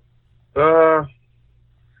 Well,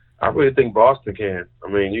 I really think Boston can.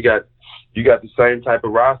 I mean, you got the same type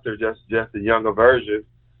of roster, just a younger version,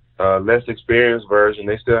 less experienced version.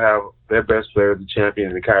 They still have their best player, the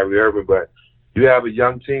champion, and Kyrie Irving, but you have a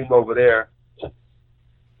young team over there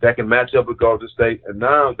that can match up with Golden State. And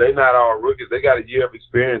now they're not all rookies. They got a year of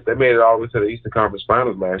experience. They made it all the way to the Eastern Conference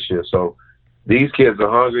Finals last year. So these kids are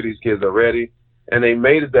hungry. These kids are ready. And they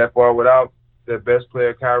made it that far without their best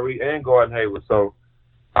player, Kyrie, and Gordon Hayward. So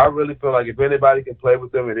I really feel like if anybody can play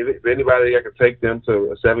with them and if anybody that can take them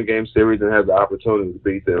to a 7-game series and has the opportunity to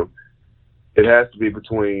beat them, it has to be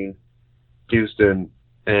between Houston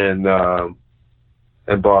and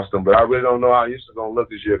Boston. But I really don't know how Houston's going to look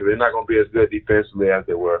this year because they're not going to be as good defensively as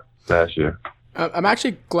they were last year. I'm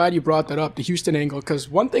actually glad you brought that up, the Houston angle, because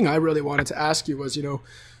one thing I really wanted to ask you was,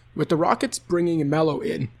 with the Rockets bringing Melo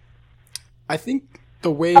in, I think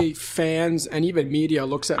the way fans and even media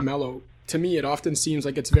looks at Melo, to me, it often seems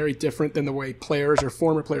like it's very different than the way players or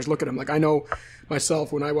former players look at him. Like, I know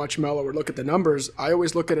myself, when I watch Melo or look at the numbers, I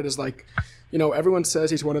always look at it as like, everyone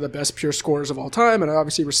says he's one of the best pure scorers of all time, and I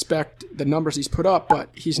obviously respect the numbers he's put up, but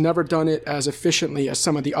he's never done it as efficiently as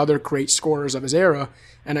some of the other great scorers of his era.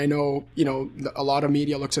 And I know, a lot of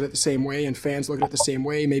media looks at it the same way, and fans look at it the same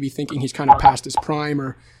way, maybe thinking he's kind of past his prime,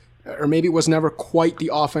 or maybe was never quite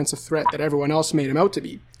the offensive threat that everyone else made him out to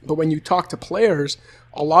be. But when you talk to players,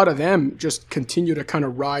 a lot of them just continue to kind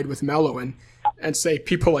of ride with Melo and say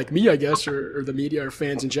people like me, I guess, or the media or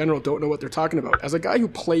fans in general don't know what they're talking about. As a guy who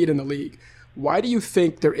played in the league, why do you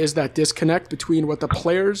think there is that disconnect between what the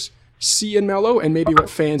players see in Melo and maybe what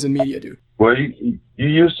fans and media do? Well, you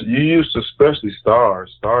used to especially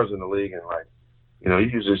stars in the league, and you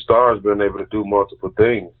usually stars being able to do multiple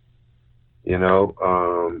things.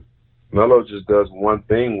 Melo just does one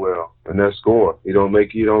thing well, and that's score. He don't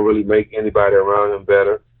really make anybody around him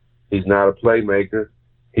better. He's not a playmaker.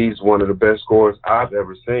 He's one of the best scorers I've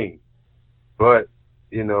ever seen. But,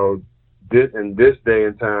 in this day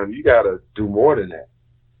and time, you gotta do more than that.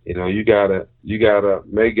 You gotta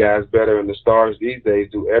make guys better, and the stars these days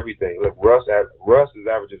do everything. Look, Russ is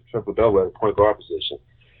averaging a triple-double at the point guard position.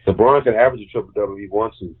 LeBron can average a triple-double if he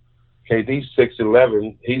wants to. KD's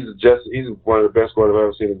 6'11". He's one of the best scorers I've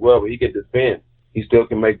ever seen as well, but he can defend. He still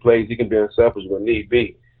can make plays. He can be unselfish when need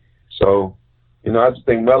be. So, I just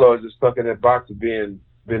think Melo is just stuck in that box of being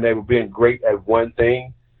great at one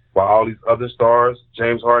thing, while all these other stars,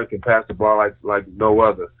 James Harden can pass the ball like no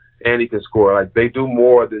other, and he can score. Like, they do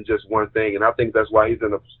more than just one thing, and I think that's why he's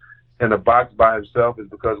in the box by himself, is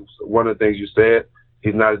because one of the things you said,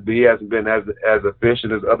 he hasn't been as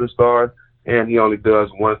efficient as other stars. And he only does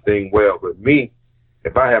one thing well. But me,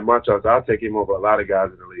 if I had my choice, I'll take him over a lot of guys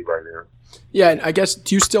in the league right now. Yeah, and I guess,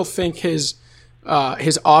 do you still think his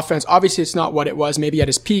offense, obviously it's not what it was maybe at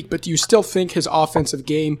his peak, but do you still think his offensive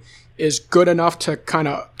game is good enough to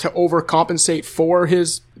to overcompensate for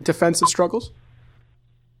his defensive struggles?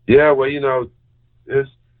 Yeah, well, he still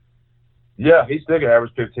can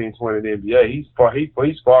average 15, 20 in the NBA. He's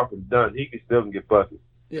far from done. He still can get buckets.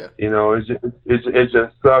 Yeah. It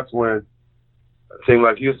just sucks when a team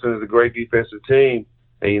like Houston is a great defensive team,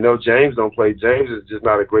 and James don't play. James is just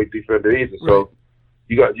not a great defender either. Right. So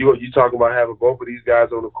you talking about having both of these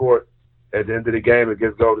guys on the court at the end of the game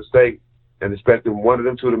against Golden State and expecting one of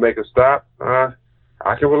them two to make a stop. I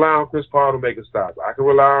can rely on Chris Paul to make a stop. I can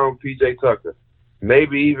rely on PJ Tucker,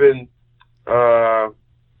 maybe even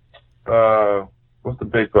what's the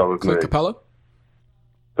big fella's name? Capella.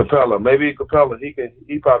 Maybe Capella.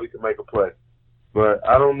 He probably can make a play. But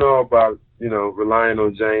I don't know about, relying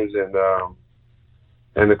on James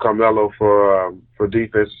and the Carmelo for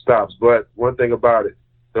defensive stops. But one thing about it,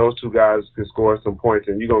 those two guys can score some points,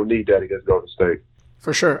 and you're going to need that against Golden State.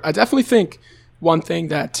 For sure. I definitely think one thing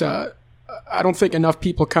that I don't think enough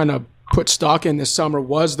people kind of put stock in this summer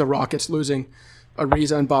was the Rockets losing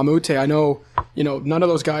Ariza and Bamute. I know, none of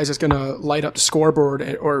those guys is going to light up the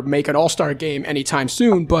scoreboard or make an all-star game anytime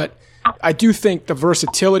soon, but I do think the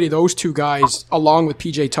versatility those two guys, along with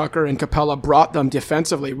PJ Tucker and Capella, brought them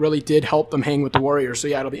defensively really did help them hang with the Warriors. So,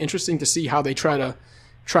 yeah, it'll be interesting to see how they try to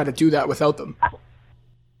do that without them.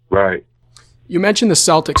 Right. You mentioned the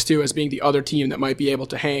Celtics, too, as being the other team that might be able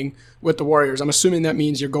to hang with the Warriors. I'm assuming that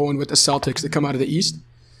means you're going with the Celtics that come out of the East?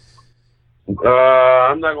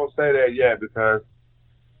 I'm not going to say that yet because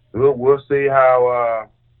we'll see how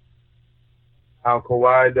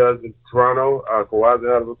Kawhi does in Toronto. Kawhi's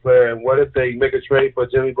another player. And what if they make a trade for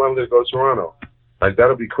Jimmy Butler to go to Toronto? Like,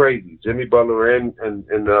 that'll be crazy. Jimmy Butler and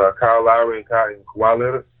Kyle Lowry and Kawhi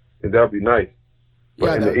Leonard, and that'll be nice.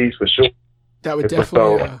 Yeah, in the East for sure. That would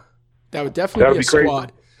definitely be a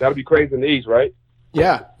squad. That would be crazy in the East, right?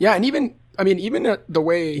 Yeah, and even the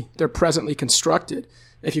way they're presently constructed,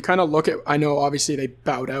 if you kind of look at, I know obviously they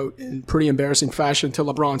bowed out in pretty embarrassing fashion to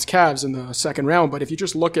LeBron's Cavs in the second round, but if you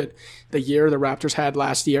just look at the year the Raptors had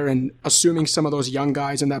last year, and assuming some of those young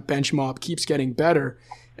guys in that bench mob keeps getting better,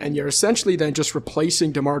 and you're essentially then just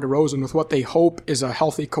replacing DeMar DeRozan with what they hope is a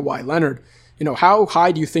healthy Kawhi Leonard, how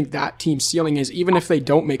high do you think that team's ceiling is, even if they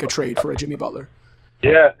don't make a trade for a Jimmy Butler?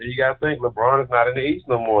 Yeah, you got to think LeBron is not in the East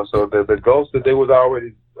no more, so the ghost that they was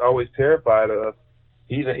always terrified of,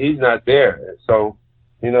 he's not there. So,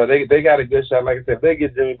 they got a good shot. Like I said, if they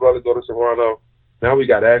get Jimmy Butler, go to Toronto, now we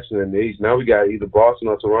got action in the East. Now we got either Boston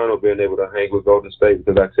or Toronto being able to hang with Golden State.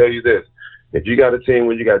 Because I tell you this, if you got a team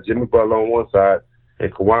where you got Jimmy Butler on one side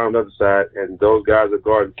and Kawhi on the other side, and those guys are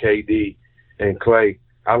guarding KD and Klay,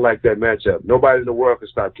 I like that matchup. Nobody in the world can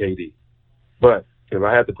stop KD. But if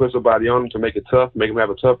I have to put somebody on him to make it tough, make him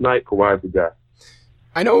have a tough night, Kawhi's the guy.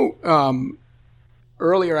 I know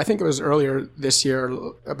I think it was earlier this year,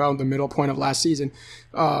 about the middle point of last season,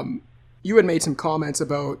 you had made some comments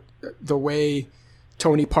about the way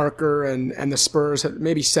Tony Parker and the Spurs had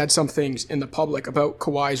maybe said some things in the public about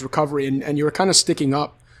Kawhi's recovery, and you were kind of sticking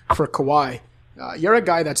up for Kawhi. You're a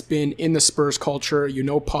guy that's been in the Spurs culture,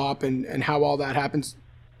 Pop and how all that happens.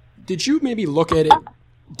 Did you maybe look at it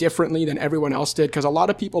differently than everyone else did? Because a lot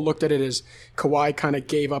of people looked at it as Kawhi kind of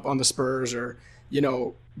gave up on the Spurs, or,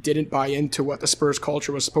 didn't buy into what the Spurs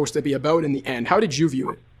culture was supposed to be about in the end. How did you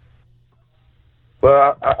view it?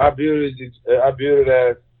 Well, I viewed it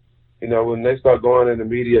as, when they start going in the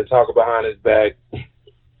media and talking behind his back,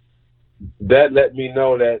 that let me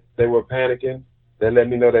know that they were panicking. That let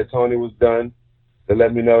me know that Tony was done. That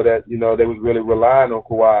let me know that, they was really relying on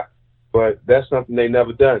Kawhi. But that's something they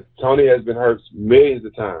never done. Tony has been hurt millions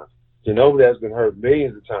of times. Ginobili has been hurt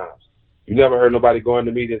millions of times. You never heard nobody go in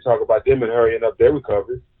the media and talk about them and hurrying up their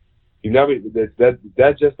recovery. You never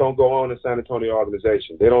that just don't go on in San Antonio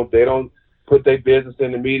organization. They don't put their business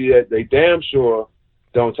in the media. They damn sure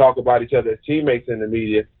don't talk about each other as teammates in the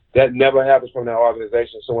media. That never happens from that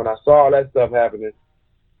organization. So when I saw all that stuff happening,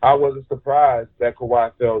 I wasn't surprised that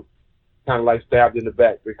Kawhi felt kind of like stabbed in the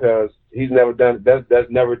back, because he's never done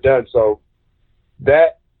that's never done. So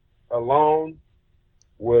that alone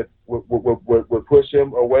would push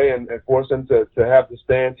him away and force him to have the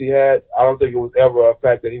stance he had. I don't think it was ever a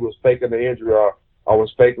fact that he was faking the injury or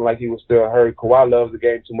was faking like he was still hurt. Kawhi loves the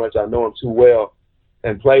game too much. I know him too well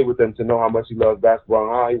and played with him to know how much he loves basketball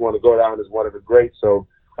and how he want to go down as one of the greats. So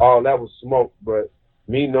all that was smoke. But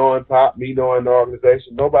me knowing Pop, me knowing the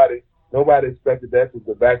organization, nobody expected that, with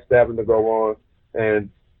the backstabbing to go on. And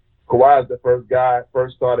Kawhi is the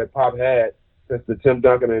first star that Pop had since the Tim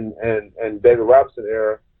Duncan and David Robinson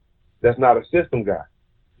era. That's not a system guy,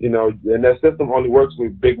 and that system only works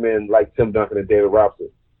with big men like Tim Duncan and David Robinson.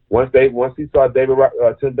 Once he saw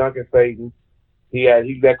Tim Duncan fading, he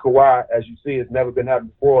let Kawhi, as you see, it's never been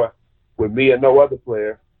happened before with me and no other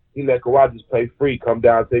player. He let Kawhi just play free, come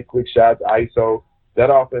down, take quick shots, ISO.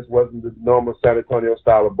 That offense wasn't the normal San Antonio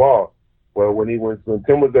style of ball. Well, when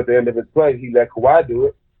Tim was at the end of his play, he let Kawhi do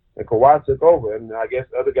it, and Kawhi took over. And I guess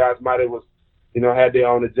other guys might have had their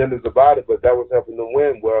own agendas about it, but that was helping them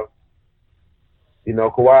win. Well,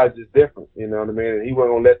 Kawhi is just different, you know what I mean? And he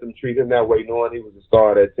wasn't going to let them treat him that way, knowing he was the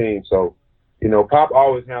star of that team. So, Pop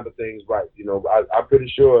always handled things right. I'm pretty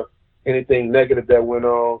sure anything negative that went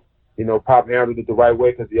on, Pop handled it the right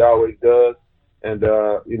way, because he always does. And,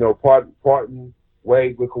 parting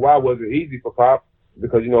ways with Kawhi wasn't easy for Pop,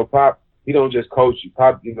 because, Pop, he don't just coach you.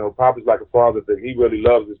 Pop is like a father figure. He really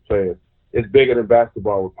loves his players. It's bigger than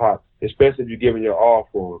basketball with Pop, especially if you're giving your all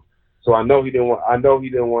for him. So I know he didn't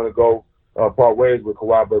want to go part ways with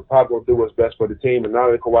Kawhi, but Pop will do what's best for the team. And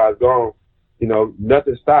now that Kawhi's gone,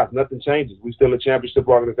 nothing stops, nothing changes. We're still a championship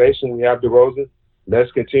organization. We have DeRozan.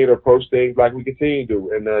 Let's continue to approach things like we continue to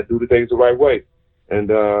do, and do the things the right way. And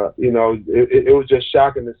it was just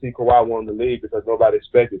shocking to see Kawhi won the league, because nobody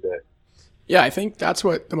expected that. Yeah, I think that's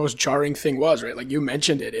what the most jarring thing was, right? Like you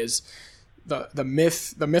mentioned, it is the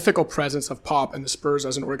mythical presence of Pop and the Spurs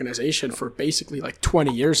as an organization for basically like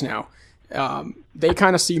 20 years now. They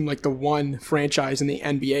kind of seem like the one franchise in the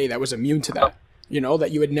NBA that was immune to that,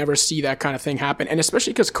 that you would never see that kind of thing happen. And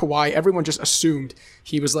especially because Kawhi, everyone just assumed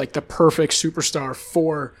he was like the perfect superstar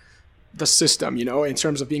for the system, in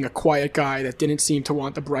terms of being a quiet guy that didn't seem to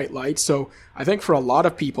want the bright lights. So I think for a lot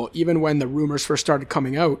of people, even when the rumors first started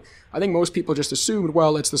coming out, I think most people just assumed,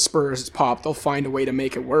 well, it's the Spurs, it's Pop, they'll find a way to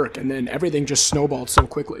make it work. And then everything just snowballed so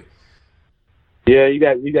quickly. Yeah, you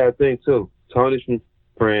got to think too. Tony's from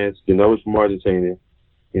France, Ginobili's from Argentina.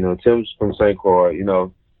 Tim's from St. Croix.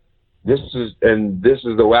 This is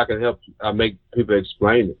the way I can help make people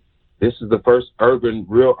explain it. This is the first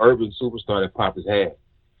real urban superstar that Pop has had.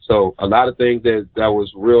 So a lot of things that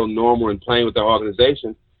was real normal and playing with the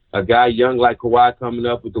organization, a guy young like Kawhi coming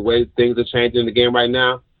up with the way things are changing in the game right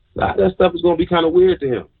now, a lot of that stuff is going to be kind of weird to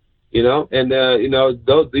him,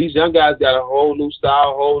 And these young guys got a whole new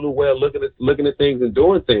style, a whole new way of looking at things and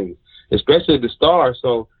doing things, especially the stars.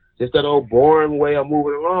 So just that old boring way of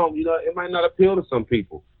moving along, it might not appeal to some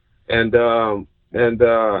people. And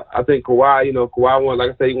I think Kawhi, Kawhi wants,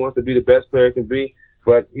 like I said, he wants to be the best player he can be,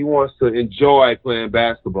 but he wants to enjoy playing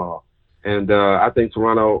basketball. And I think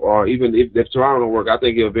Toronto, or even if Toronto don't work, I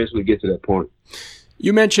think he'll eventually get to that point.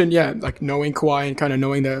 You mentioned, like knowing Kawhi and kind of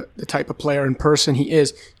knowing the type of player and person he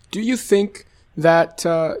is. Do you think that,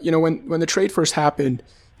 when the trade first happened,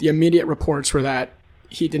 the immediate reports were that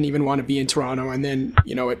he didn't even want to be in Toronto, and then,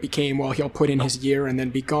 it became, well, he'll put in his year and then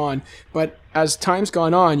be gone. But as time's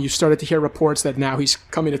gone on, you started to hear reports that now he's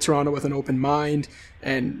coming to Toronto with an open mind,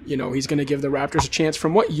 and, he's going to give the Raptors a chance.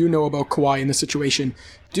 From what you know about Kawhi in the situation,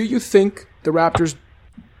 do you think the Raptors,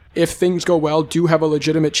 if things go well, do have a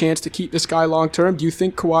legitimate chance to keep this guy long term? Do you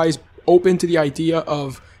think Kawhi's open to the idea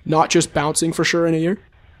of not just bouncing for sure in a year?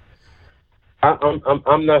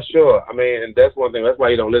 I'm not sure. I mean, and that's one thing. That's why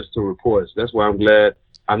you don't listen to reports. That's why I'm glad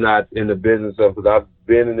I'm not in the business of, because I've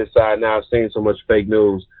been in this side now. I've seen so much fake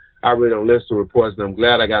news. I really don't listen to reports, and I'm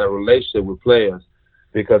glad I got a relationship with players,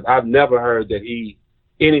 because I've never heard that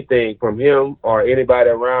anything from him or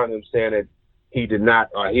anybody around him saying that he did not,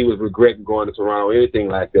 or he was regretting going to Toronto or anything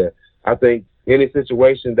like that. I think any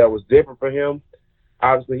situation that was different for him,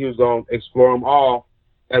 obviously he was going to explore them all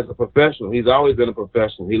as a professional. He's always been a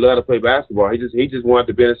professional. He loved to play basketball. He just wanted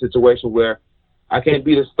to be in a situation where I can't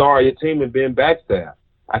be the star of your team and being backstabbed.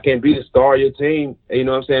 I can't be the star of your team, you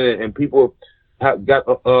know what I'm saying? And people have got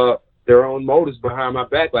their own motives behind my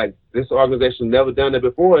back. Like, this organization never done that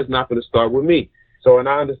before. It's not going to start with me. So, and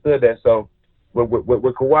I understood that. So, with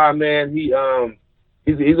Kawhi, man, he's going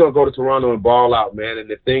to go to Toronto and ball out, man. And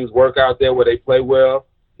if things work out there where they play well,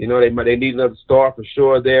 they need another star for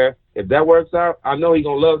sure there. If that works out, I know he's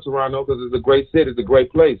going to love Toronto because it's a great city. It's a great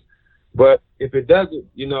place. But if it doesn't,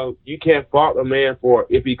 you can't fault a man for,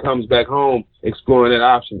 if he comes back home, exploring that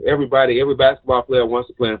option. Every basketball player wants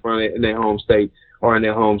to play in their home state or in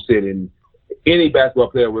their home city. And any basketball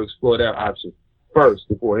player will explore that option first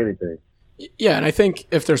before anything. Yeah, and I think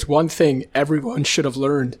if there's one thing everyone should have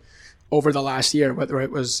learned over the last year, whether it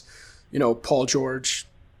was, Paul George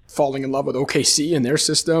falling in love with OKC and their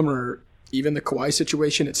system, or even the Kawhi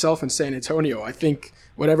situation itself in San Antonio, I think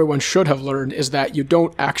what everyone should have learned is that you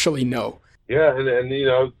don't actually know. Yeah, and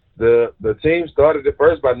the team started it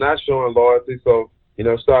first by not showing loyalty. So,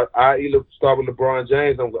 start with LeBron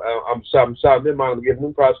James. I'm shouting him out and giving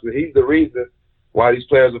him props, because he's the reason why these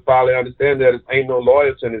players will finally understand that there ain't no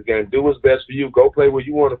loyalty in this game. Do what's best for you. Go play where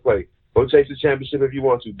you want to play. Go chase the championship if you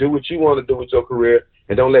want to. Do what you want to do with your career,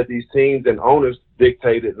 and don't let these teams and owners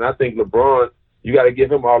dictate it. And I think LeBron, you got to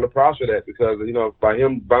give him all the props for that, because, by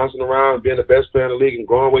him bouncing around, being the best player in the league and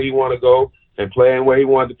going where he want to go and playing where he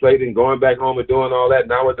wanted to play, then going back home and doing all that,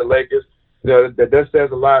 now with the Lakers, that says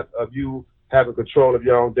a lot of you having control of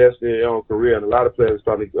your own destiny and your own career, and a lot of players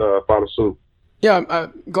probably follow suit. Yeah,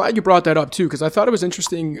 I'm glad you brought that up, too, because I thought it was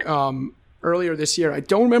interesting earlier this year. I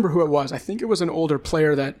don't remember who it was. I think it was an older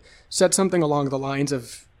player that said something along the lines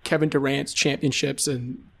of Kevin Durant's championships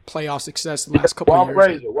and playoff success the last couple of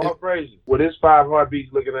years. Walt Frazier, with his 5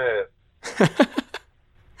 heartbeats looking ass.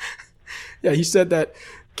 Yeah, he said that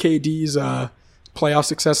KD's playoff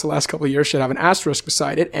success the last couple of years should have an asterisk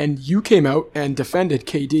beside it, and you came out and defended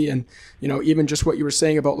KD, and even just what you were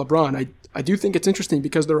saying about LeBron. I do think it's interesting,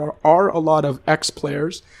 because there are a lot of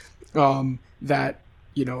ex-players that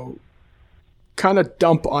kind of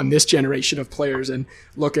dump on this generation of players and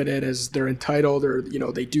look at it as they're entitled, or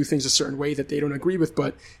they do things a certain way that they don't agree with.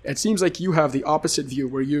 But it seems like you have the opposite view,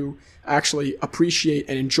 where you actually appreciate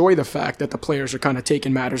and enjoy the fact that the players are kind of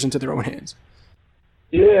taking matters into their own hands.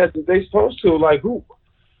 Yeah, they supposed to. Like, who?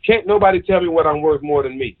 Can't nobody tell me what I'm worth more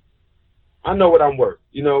than me. I know what I'm worth.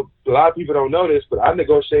 A lot of people don't know this, but I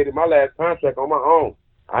negotiated my last contract on my own.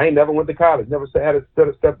 I ain't never went to college, never had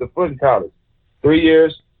to step the foot in college. 3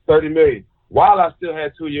 years, $30 million, while I still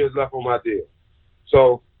had 2 years left on my deal.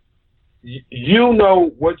 So you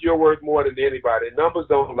know what you're worth more than anybody. Numbers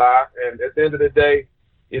don't lie, and at the end of the day,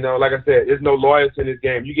 like I said, there's no loyalty in this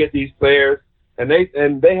game. You get these players, and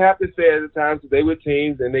they have to say at the times that they with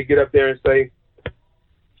teams, and they get up there and say,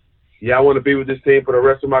 yeah, I want to be with this team for the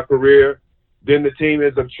rest of my career. Then the team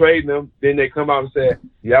ends up trading them. Then they come out and say,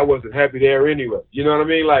 yeah, I wasn't happy there anyway. You know what I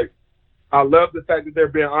mean? Like, I love the fact that they're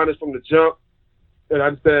being honest from the jump. And I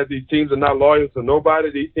understand these teams are not loyal to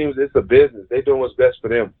nobody. These teams, it's a business. They're doing what's best for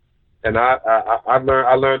them. And I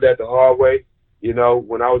learned that the hard way, when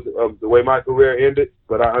I was the way my career ended.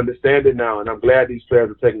 But I understand it now, and I'm glad these players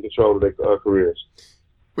are taking control of their careers.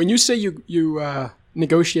 When you say you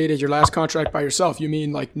negotiated your last contract by yourself, you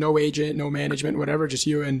mean like no agent, no management, whatever, just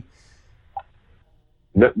you and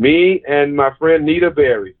me and my friend Nita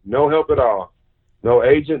Berry. No help at all. No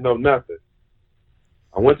agent, no nothing.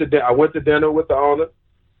 I went to dinner with the owner,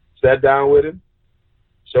 sat down with him,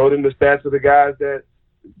 showed him the stats of the guys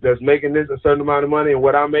that's making this a certain amount of money and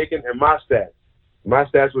what I'm making and my stats. My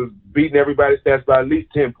stats was beating everybody's stats by at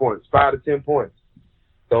least 10 points, 5 to 10 points.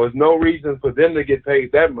 So there's no reason for them to get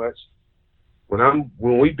paid that much. When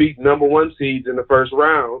we beat number 1 seeds in the first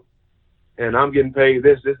round and I'm getting paid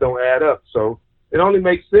this don't add up. So it only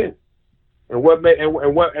makes sense. And what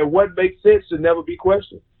makes sense should never be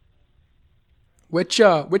questioned.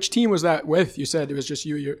 Which team was that with? You said it was just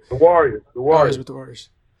you. The Warriors. The Warriors. With the Warriors.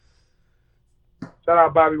 Shout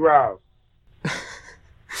out Bobby Rouse.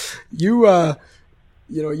 You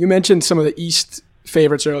mentioned some of the East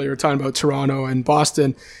favorites earlier, talking about Toronto and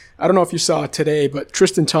Boston. I don't know if you saw it today, but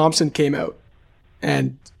Tristan Thompson came out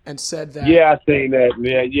and said that. Yeah, I seen that,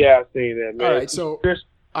 man. Yeah, I seen that, man. All right, so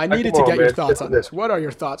I needed to get your thoughts on this. What are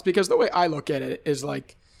your thoughts? Because the way I look at it is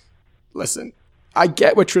like, listen, I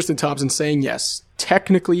get what Tristan Thompson's saying. Yes,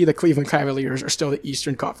 technically the Cleveland Cavaliers are still the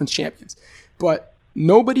Eastern Conference champions, but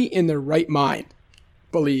nobody in their right mind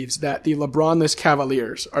believes that the LeBron-less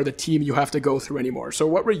Cavaliers are the team you have to go through anymore. So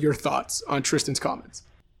what were your thoughts on Tristan's comments?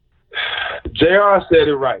 JR said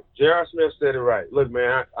it right. J.R. Smith said it right. Look,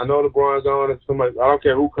 man, I know LeBron's on. I don't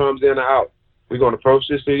care who comes in or out. We're going to approach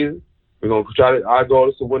this season. We're going to try our goal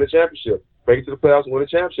is to win a championship. Make it to the playoffs and win a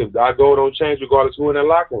championship. Our goal don't change regardless of who in that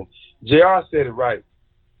locker room. JR said it right.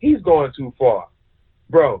 He's going too far.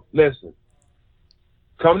 Bro, listen.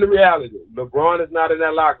 Come to reality. LeBron is not in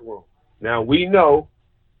that locker room. Now, we know,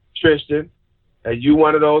 Tristan, and you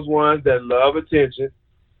one of those ones that love attention.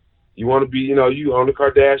 You want to be, you on the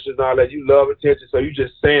Kardashians and all that. You love attention, so you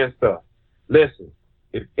just saying stuff. Listen,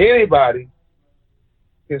 if anybody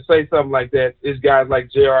can say something like that, it's guys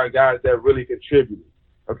like JR, guys that really contribute.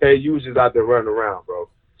 Okay, you was just out there running around, bro.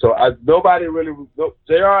 So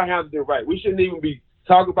JR handled it right. We shouldn't even be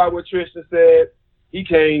talking about what Tristan said. He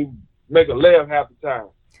can't make a layup half the time.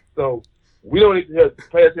 So we don't need to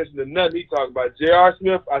pay attention to nothing he talking about. J.R.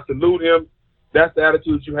 Smith, I salute him. That's the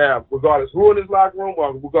attitude you have. Regardless who in his locker room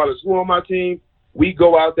or regardless who on my team, we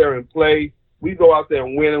go out there and play. We go out there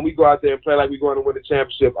and win, and we go out there and play like we're going to win the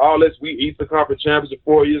championship. All this, we Eastern Conference championship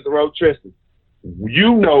 4 years in a row. Tristan,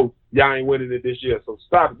 you know y'all ain't winning it this year, so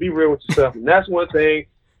stop it. Be real with yourself. And that's one thing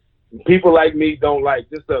people like me don't like,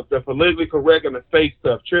 just the politically correct and the fake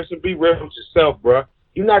stuff. Tristan, be real with yourself, bro.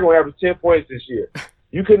 You're not going to average 10 points this year.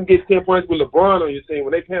 You couldn't get 10 points with LeBron on your team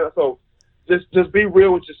when they pay. So just be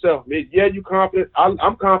real with yourself. Yeah, you confident.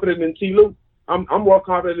 I'm confident in T. Lue. I'm more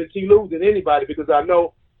confident in T. Lue than anybody because I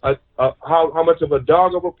know how much of a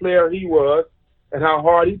dog of a player he was and how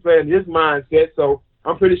hard he played in his mindset. So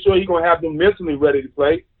I'm pretty sure he's going to have them mentally ready to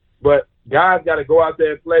play. But guys got to go out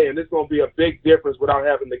there and play, and it's going to be a big difference without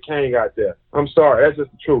having the King out there. I'm sorry. That's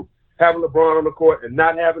just the truth. Having LeBron on the court and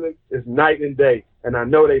not having him is night and day, and I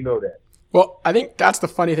know they know that. Well, I think that's the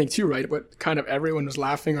funny thing too, right? What kind of everyone was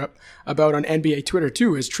laughing about on NBA Twitter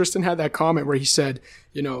too is Tristan had that comment where he said,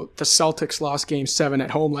 the Celtics lost Game 7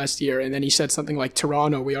 at home last year, and then he said something like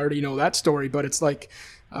Toronto. We already know that story, but it's like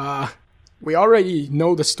we already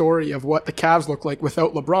know the story of what the Cavs look like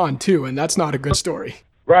without LeBron too, and that's not a good story.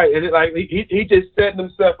 Right, and he just setting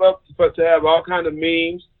himself up to have all kind of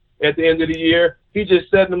memes at the end of the year. He just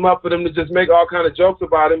setting them up for them to just make all kind of jokes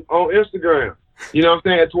about him on Instagram. You know what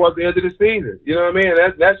I'm saying? Towards the end of the season. You know what I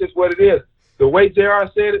mean? That's just what it is. The way JR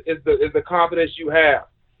said it is the confidence you have.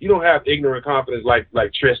 You don't have ignorant confidence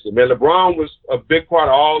like Tristan. Man, LeBron was a big part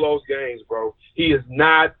of all those games, bro. He is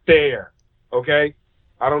not there. Okay?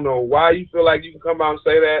 I don't know why you feel like you can come out and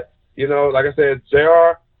say that. Like I said,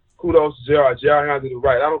 JR, kudos to JR. JR handled it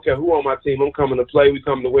right. I don't care who on my team. I'm coming to play. We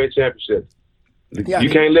coming to win championships. Yeah, you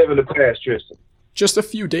can't live in the past, Tristan. Just a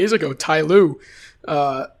few days ago, Ty Lue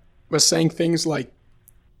was saying things like,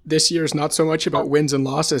 this year is not so much about wins and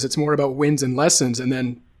losses, it's more about wins and lessons. And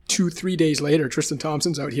then 2-3 days later, Tristan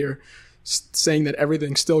Thompson's out here saying that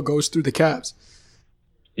everything still goes through the Cavs.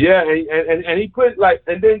 Yeah, and he put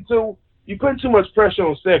and then too, you put too much pressure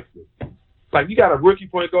on Sexton. Like, you got a rookie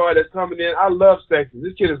point guard that's coming in. I love Sexton.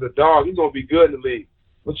 This kid is a dog. He's going to be good in the league.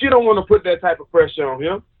 But you don't want to put that type of pressure on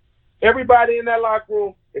him. Everybody in that locker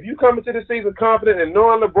room, if you come into the season confident and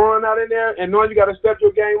knowing LeBron out in there and knowing you got to step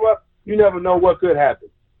your game up, You never know what could happen.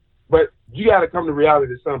 But you got to come to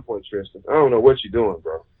reality at some point, Tristan. I don't know what you're doing,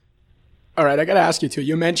 bro. All right, I got to ask you too.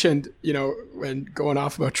 You mentioned, when going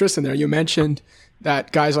off about Tristan there, you mentioned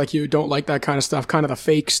that guys like you don't like that kind of stuff, kind of the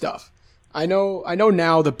fake stuff. I know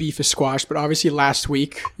now the beef is squashed, but obviously last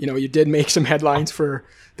week, you did make some headlines for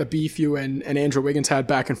the beef you and Andrew Wiggins had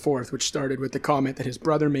back and forth, which started with the comment that his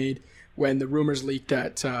brother made when the rumors leaked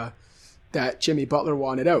that Jimmy Butler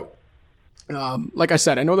wanted out. Like I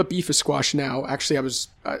said, I know the beef is squashed now. Actually,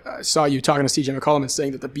 I saw you talking to CJ McCollum and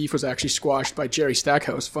saying that the beef was actually squashed by Jerry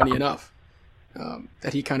Stackhouse, funny enough,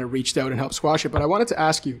 that he kind of reached out and helped squash it. But I wanted to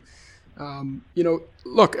ask you,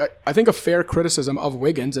 look, I think a fair criticism of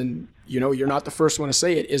Wiggins, and you're not the first one to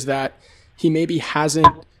say it, is that he maybe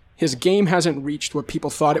his game hasn't reached what people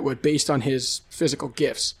thought it would based on his physical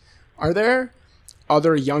gifts. Are there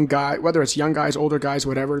other young guys, whether it's young guys, older guys,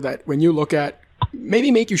 whatever, that when you look at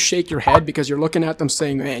maybe make you shake your head because you're looking at them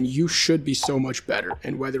saying, man, you should be so much better?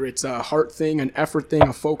 And whether it's a heart thing, an effort thing,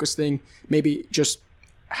 a focus thing, maybe just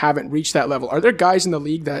haven't reached that level. Are there guys in the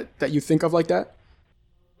league that you think of like that?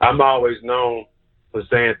 I'm always known for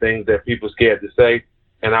saying things that people scared to say.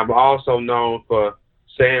 And I'm also known for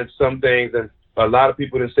saying some things, and a lot of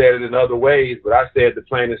people have said it in other ways, but I said the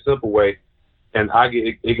plain and simple way, and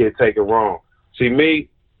it get taken wrong. See, me,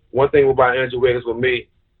 one thing about Andrew Wiggins with me,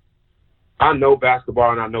 I know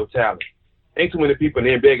basketball and I know talent. Ain't too many people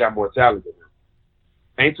in the NBA got more talent than him.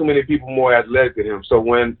 Ain't too many people more athletic than him. So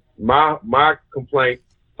when my complaint,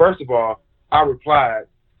 first of all, I replied,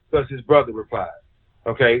 plus his brother replied.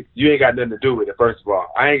 Okay, you ain't got nothing to do with it, first of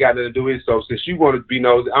all. I ain't got nothing to do with it, so since you want to be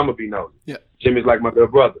nosy, I'm going to be nosy. Yeah. Jimmy's like my little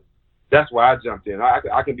brother. That's why I jumped in.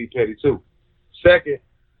 I can be petty, too. Second,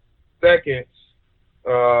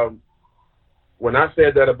 when I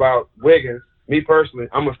said that about Wiggins, me personally,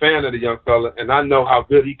 I'm a fan of the young fella, and I know how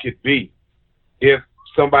good he could be if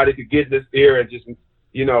somebody could get in his ear and just,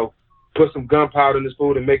 put some gunpowder in his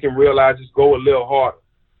food and make him realize just go a little harder,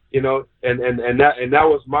 and that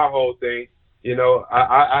was my whole thing.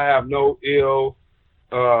 I have no ill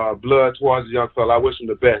blood towards the young fella. I wish him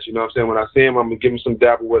the best. You know what I'm saying? When I see him, I'm going to give him some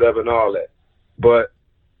dap or whatever and all that. But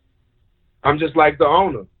I'm just like the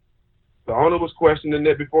owner. The owner was questioning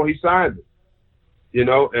it before he signed it.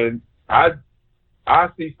 And I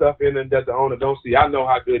see stuff in him that the owner don't see. I know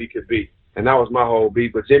how good he could be. And that was my whole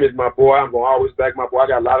beat. But Jimmy's my boy. I'm going to always back my boy. I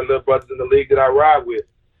got a lot of little brothers in the league that I ride with.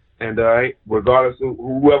 And regardless of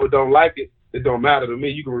whoever don't like it, it don't matter to me.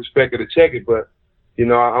 You can respect it or check it, but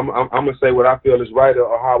I'm gonna say what I feel is right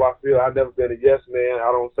or how I feel. I've never been a yes man.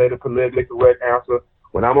 I don't say the politically correct answer.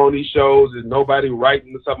 When I'm on these shows, there's nobody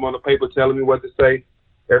writing something on the paper telling me what to say.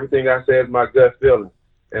 Everything I say is my gut feeling,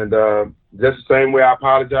 and just the same way I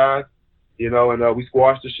apologize, and we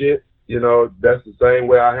squash the shit. That's the same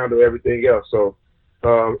way I handle everything else. So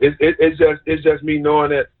it's just me knowing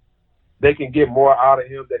that they can get more out of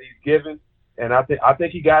him that he's given. And I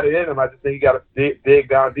think he got it in him. I just think he got to dig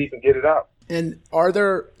down deep and get it out. And are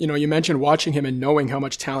there, you mentioned watching him and knowing how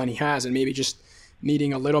much talent he has and maybe just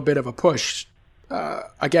needing a little bit of a push.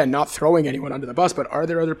 Again, not throwing anyone under the bus, but are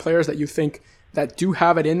there other players that you think that do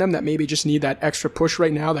have it in them that maybe just need that extra push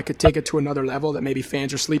right now that could take it to another level that maybe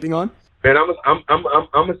fans are sleeping on? Man, I'm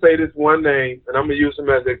gonna say this one name, and I'm gonna use him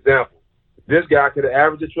as an example. This guy could have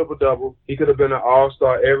averaged a triple-double. He could have been an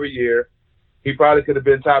all-star every year. He probably could have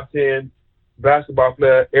been top 10 basketball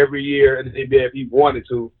player every year in the NBA if he wanted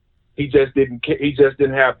to. He just didn't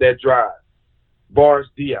have that drive. Boris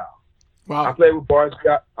Diaw. Wow. I played with Boris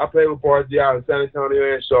Diaw in San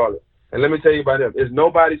Antonio and Charlotte. And let me tell you about him. There's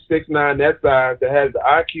nobody 6'9" that size that has the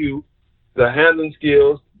IQ, the handling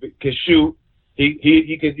skills, can shoot.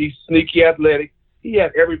 He's sneaky athletic. He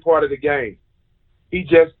had every part of the game. He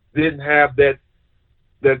just didn't have the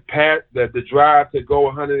drive to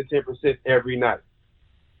go 110% every night.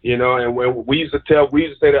 And when we used to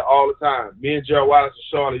say that all the time. Me and Gerald Wallace and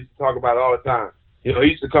Charlotte used to talk about it all the time. He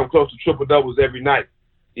used to come close to triple doubles every night.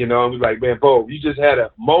 And we like, man, Bo, you just had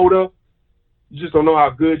a motor. You just don't know how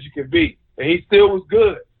good you can be. And he still was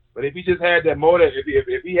good. But if he just had that motor,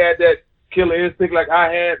 if he had that killer instinct like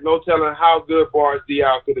I had, no telling how good Boris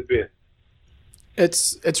Diaw could have been.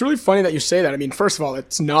 It's really funny that you say that. I mean, first of all,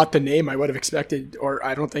 it's not the name I would have expected, or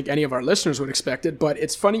I don't think any of our listeners would expect it, but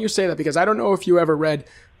it's funny you say that because I don't know if you ever read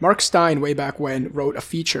Mark Stein way back when wrote a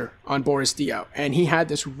feature on Boris Diaw, and he had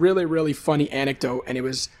this really, really funny anecdote, and it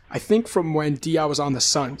was, I think, from when Diaw was on the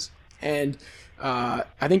Suns. And I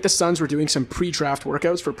think the Suns were doing some pre-draft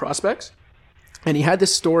workouts for prospects, and he had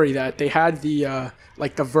this story that they had the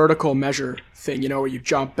vertical measure thing, where you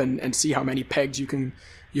jump and see how many pegs you can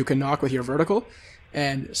knock with your vertical.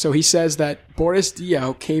 And so he says that Boris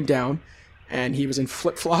Diaw came down and he was in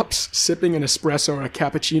flip-flops sipping an espresso or a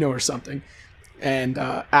cappuccino or something, and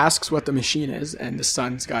asks what the machine is, and the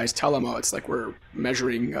Suns guys tell him, oh, it's like we're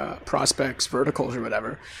measuring prospects, verticals or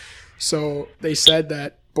whatever. So they said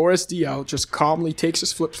that Boris Diaw just calmly takes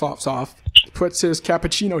his flip-flops off, puts his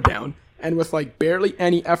cappuccino down, and with like barely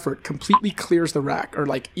any effort completely clears the rack, or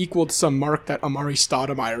like equaled some mark that Amari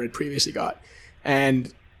Stoudemire had previously got.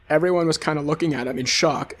 And everyone was kind of looking at him in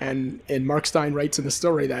shock, and Mark Stein writes in the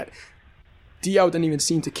story that Diaw didn't even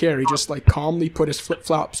seem to care. He just like calmly put his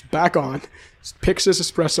flip-flops back on, picks his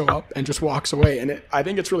espresso up, and just walks away. And I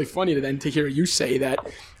think it's really funny to hear you say that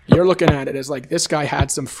you're looking at it as like this guy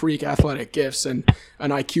had some freak athletic gifts and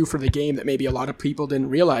an IQ for the game that maybe a lot of people didn't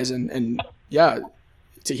realize. And yeah,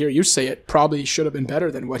 to hear you say it probably should have been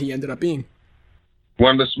better than what he ended up being.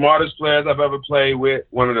 One of the smartest players I've ever played with,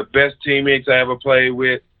 one of the best teammates I ever played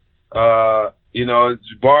with.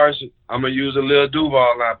 Boris, I'm going to use a Lil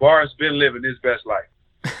Duval line. Boris been living his best life.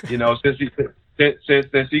 Since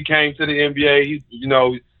he came to the NBA,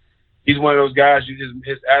 he's one of those guys,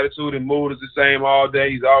 his attitude and mood is the same all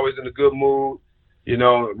day. He's always in a good mood.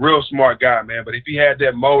 Real smart guy, man. But if he had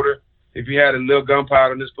that motor, if he had a little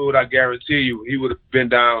gunpowder in his food, I guarantee you he would have been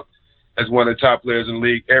down as one of the top players in the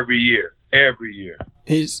league every year.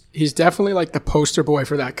 He's definitely like the poster boy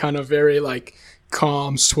for that kind of very like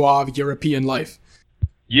calm, suave European life.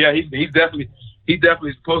 Yeah, he's definitely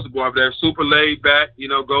the poster boy up there. Super laid back,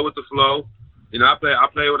 go with the flow. I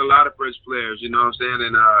play with a lot of French players, you know what I'm saying?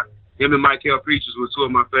 And him and Michael Peaches were two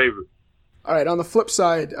of my favorites. All right, on the flip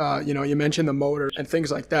side, you mentioned the motor and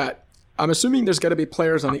things like that. I'm assuming there's got to be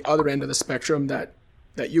players on the other end of the spectrum that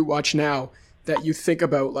you watch now that you think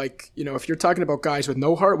about, like, if you're talking about guys with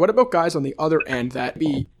no heart, what about guys on the other end that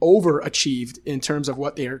be overachieved in terms of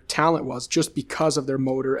what their talent was just because of their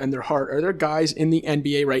motor and their heart? Are there guys in the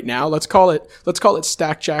NBA right now? Let's call it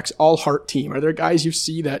Stack Jack's all heart team. Are there guys you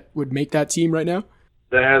see that would make that team right now?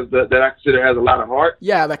 That I consider has a lot of heart?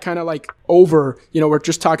 Yeah, that kind of like we're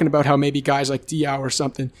just talking about how maybe guys like Diaw or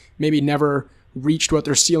something maybe never reached what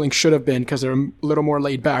their ceiling should have been because they're a little more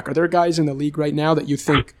laid back. Are there guys in the league right now that you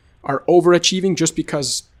think are overachieving just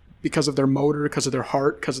because of their motor, because of their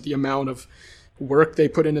heart, because of the amount of work they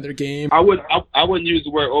put into their game? I wouldn't use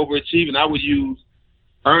the word overachieving. I would use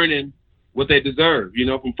earning what they deserve,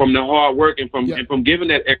 from the hard work and from giving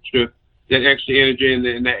that extra energy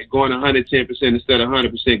and that going 110% instead of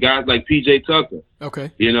 100%. Guys like PJ Tucker.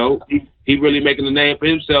 Okay. He really making a name for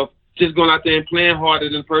himself, just going out there and playing harder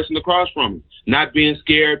than the person across from him, not being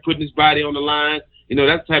scared, putting his body on the line.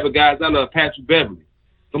 That's the type of guys I love. Patrick Beverly.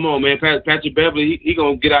 Come on, man. Patrick Beverly, he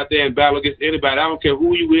going to get out there and battle against anybody. I don't care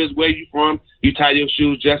who you is, where you from. You tie your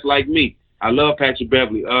shoes just like me. I love Patrick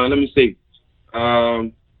Beverly. Let me see. I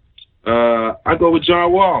go with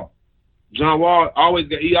John Wall. John Wall,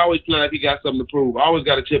 he always playing like he got something to prove. Always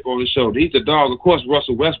got a chip on his shoulder. He's a dog. Of course,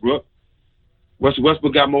 Russell Westbrook. Russell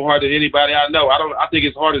Westbrook got more heart than anybody I know. I think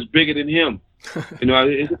his heart is bigger than him.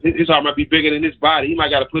 His heart might be bigger than his body. He might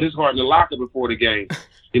got to put his heart in the locker before the game.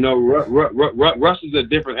 Russ is a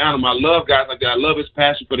different animal. I love guys like that. I love his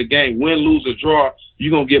passion for the game. Win, lose, or draw,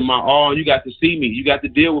 you're going to get my all. You got to see me. You got to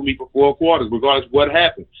deal with me for 4 quarters, regardless of what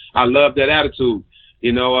happened. I love that attitude.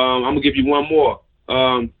 I'm going to give you one more.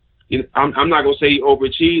 I'm not going to say he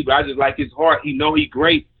overachieved, but I just like his heart. He know he's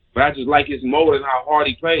great, but I just like his motor and how hard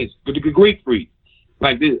he plays. But the Greek Freak,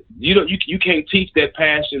 like this, you can't teach that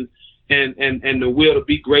passion and the will to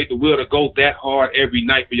be great, the will to go that hard every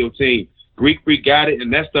night for your team. Greek Freak got it,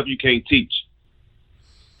 and that stuff you can't teach.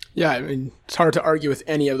 Yeah, I mean, it's hard to argue with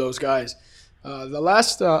any of those guys. The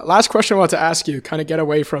last question I want to ask you, kind of get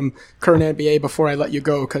away from current NBA before I let you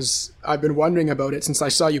go, because I've been wondering about it since I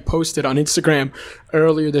saw you post it on Instagram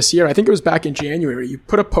earlier this year. I think it was back in January. You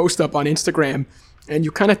put a post up on Instagram, and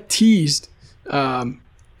you kind of teased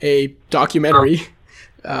a documentary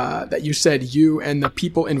that you said you and the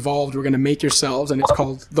people involved were going to make yourselves, and it's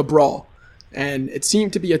called The Brawl. And it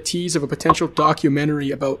seemed to be a tease of a potential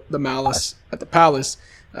documentary about the Malice at the Palace.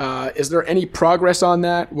 Is there any progress on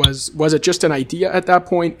that? Was it just an idea at that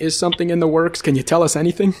point? Is something in the works? Can you tell us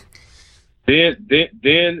anything? Then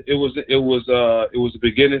it was the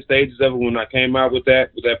beginning stages of it when I came out with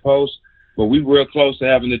that post. But we were real close to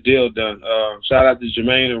having the deal done. Shout out to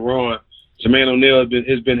Jermaine and Ron. Jermaine O'Neal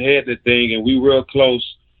has been head the thing, and we real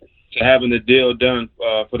close to having the deal done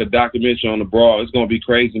for the documentary on The Brawl. It's gonna be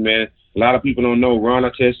crazy, man. A lot of people don't know Ron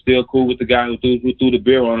Artest's still cool with the guy who threw the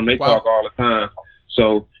beer on him. They talk all the time.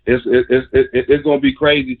 So it's going to be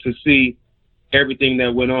crazy to see everything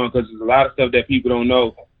that went on, because there's a lot of stuff that people don't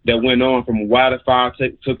know that went on from why the fire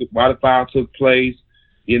took place,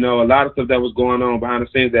 You know, a lot of stuff that was going on behind the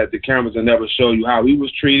scenes that the cameras will never show you, how he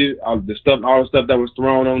was treated, all the stuff that was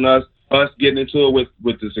thrown on us getting into it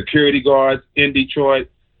with the security guards in Detroit.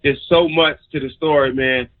 There's so much to the story,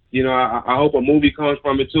 man. You know, I hope a movie comes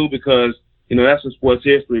from it too, because, you know, that's some sports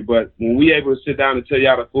history. But when we able to sit down and tell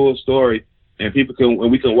y'all the full story, and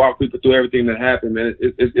we can walk people through everything that happened, man,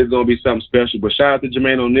 it's going to be something special. But shout out to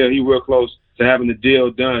Jermaine O'Neal. He real close to having the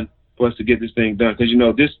deal done for us to get this thing done. Because, you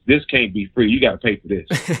know, this can't be free. You got to pay for this.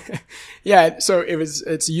 Yeah, so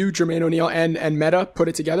it's you, Jermaine O'Neal, and Meta put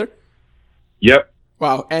it together? Yep.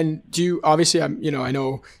 Wow. And do you, obviously, I know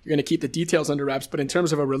you're going to keep the details under wraps, but in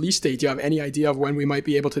terms of a release date, do you have any idea of when we might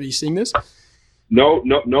be able to be seeing this? No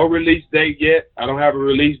release date yet. I don't have a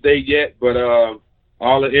release date yet, but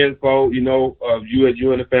all the info, you know, of you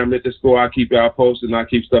and the family at the school, I keep y'all posted, and I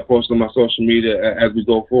keep stuff posted on my social media as we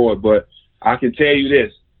go forward. But I can tell you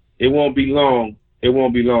this, it won't be long. It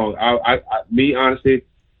won't be long. Me, honestly,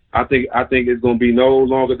 I think it's going to be no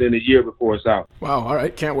longer than a year before it's out. Wow. All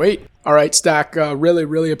right. Can't wait. All right, Stack, really,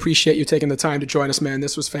 really appreciate you taking the time to join us, man.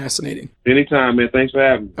 This was fascinating. Anytime, man. Thanks for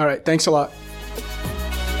having me. All right. Thanks a lot.